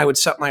 And then I would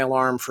set my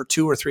alarm for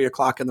 2 or 3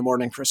 o'clock in the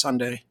morning for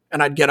Sunday.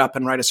 And I'd get up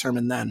and write a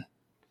sermon then,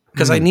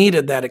 because I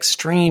needed that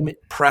extreme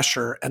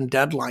pressure and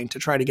deadline to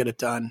try to get it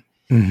done.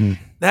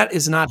 That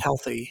is not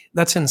healthy.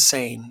 That's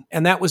insane.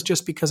 And that was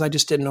just because I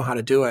just didn't know how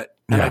to do it.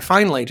 And I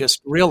finally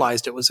just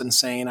realized it was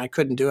insane. I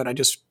couldn't do it. I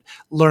just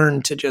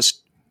learned to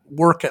just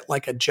work it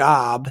like a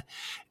job.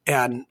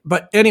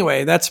 But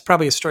anyway, that's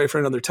probably a story for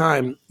another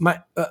time.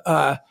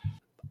 I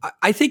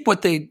think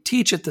what they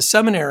teach at the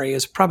seminary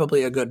is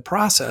probably a good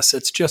process.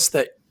 It's just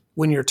that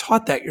when you're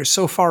taught that, you're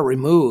so far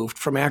removed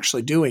from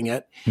actually doing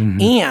it.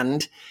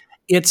 And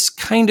it's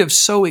kind of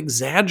so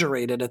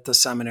exaggerated at the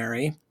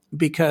seminary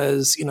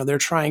because, they're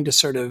trying to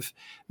sort of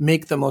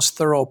make the most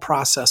thorough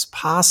process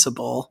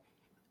possible.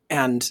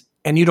 And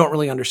you don't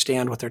really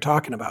understand what they're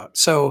talking about.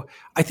 So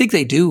I think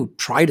they do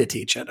try to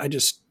teach it.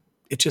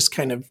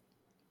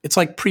 It's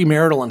like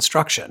premarital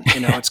instruction,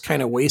 it's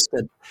kind of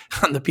wasted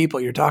on the people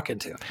you're talking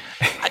to.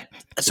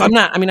 I'm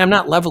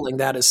not leveling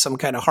that as some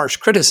kind of harsh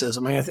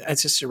criticism.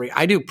 It's just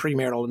I do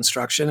premarital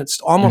instruction.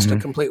 It's almost a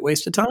complete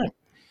waste of time.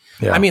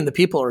 Yeah. I mean, the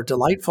people are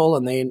delightful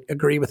and they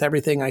agree with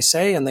everything I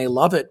say and they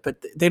love it,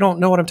 but they don't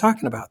know what I'm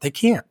talking about. They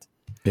can't.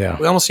 Yeah.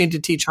 We almost need to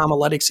teach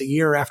homiletics a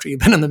year after you've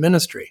been in the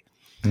ministry.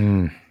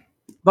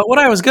 But what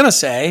I was going to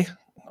say,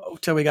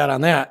 till we got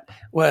on that,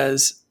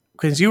 was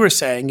because you were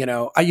saying, you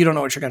don't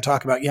know what you're going to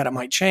talk about yet. It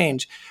might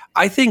change.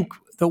 I think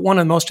that one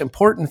of the most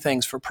important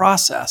things for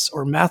process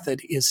or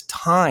method is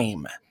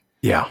time.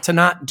 Yeah. To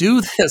not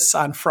do this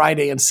on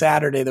Friday and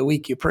Saturday, the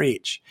week you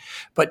preach,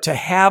 but to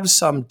have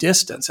some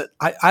distance.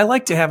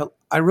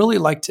 I really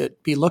like to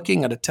be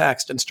looking at a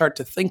text and start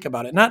to think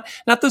about it. Not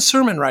the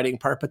sermon writing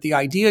part, but the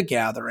idea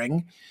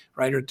gathering,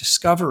 right, or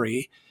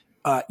discovery,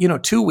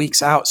 2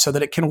 weeks out so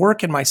that it can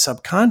work in my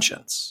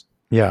subconscious.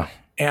 Yeah.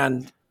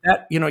 And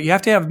that, you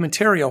have to have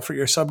material for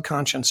your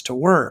subconscious to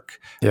work.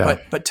 Yeah.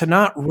 But to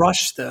not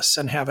rush this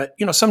and have it,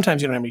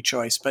 sometimes you don't have any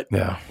choice, but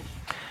yeah.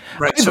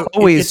 Right. I've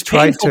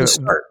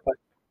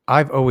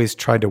always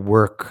tried to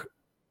work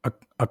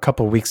a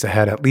couple weeks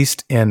ahead, at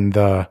least in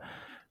the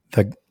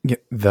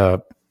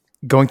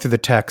going through the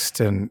text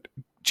and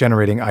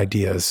generating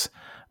ideas.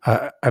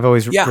 I've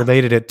always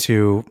related it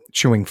to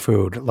chewing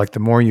food. Like the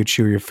more you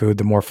chew your food,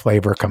 the more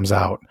flavor comes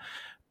out.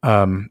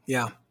 And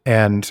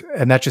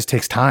that just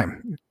takes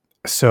time.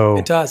 So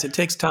it does. It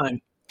takes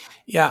time.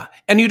 Yeah,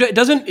 and it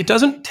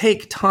doesn't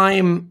take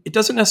time. It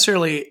doesn't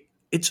necessarily.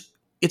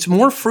 It's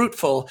more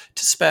fruitful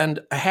to spend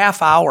a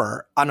half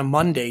hour on a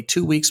Monday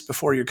 2 weeks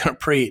before you're going to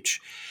preach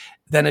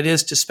than it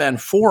is to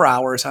spend 4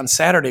 hours on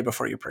Saturday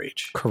before you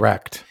preach.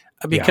 Correct.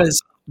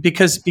 Because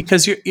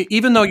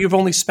even though you've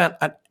only spent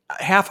a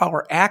half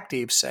hour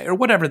active, say, or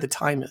whatever the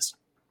time is,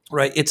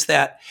 right? It's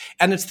that,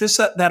 and it's this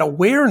that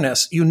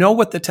awareness. You know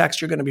what the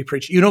text you're going to be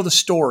preaching. You know the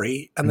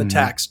story and the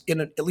text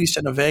at least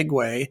in a vague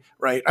way,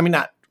 right? I mean,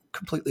 not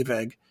completely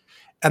vague.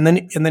 And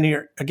then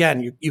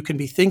you can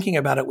be thinking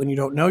about it when you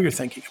don't know you're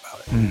thinking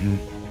about it. Mm-hmm.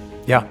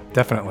 Yeah,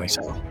 definitely.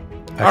 So,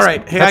 all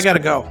right. Hey, I got to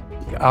go.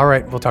 All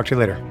right. We'll talk to you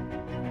later.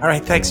 All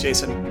right. Thanks,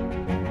 Jason.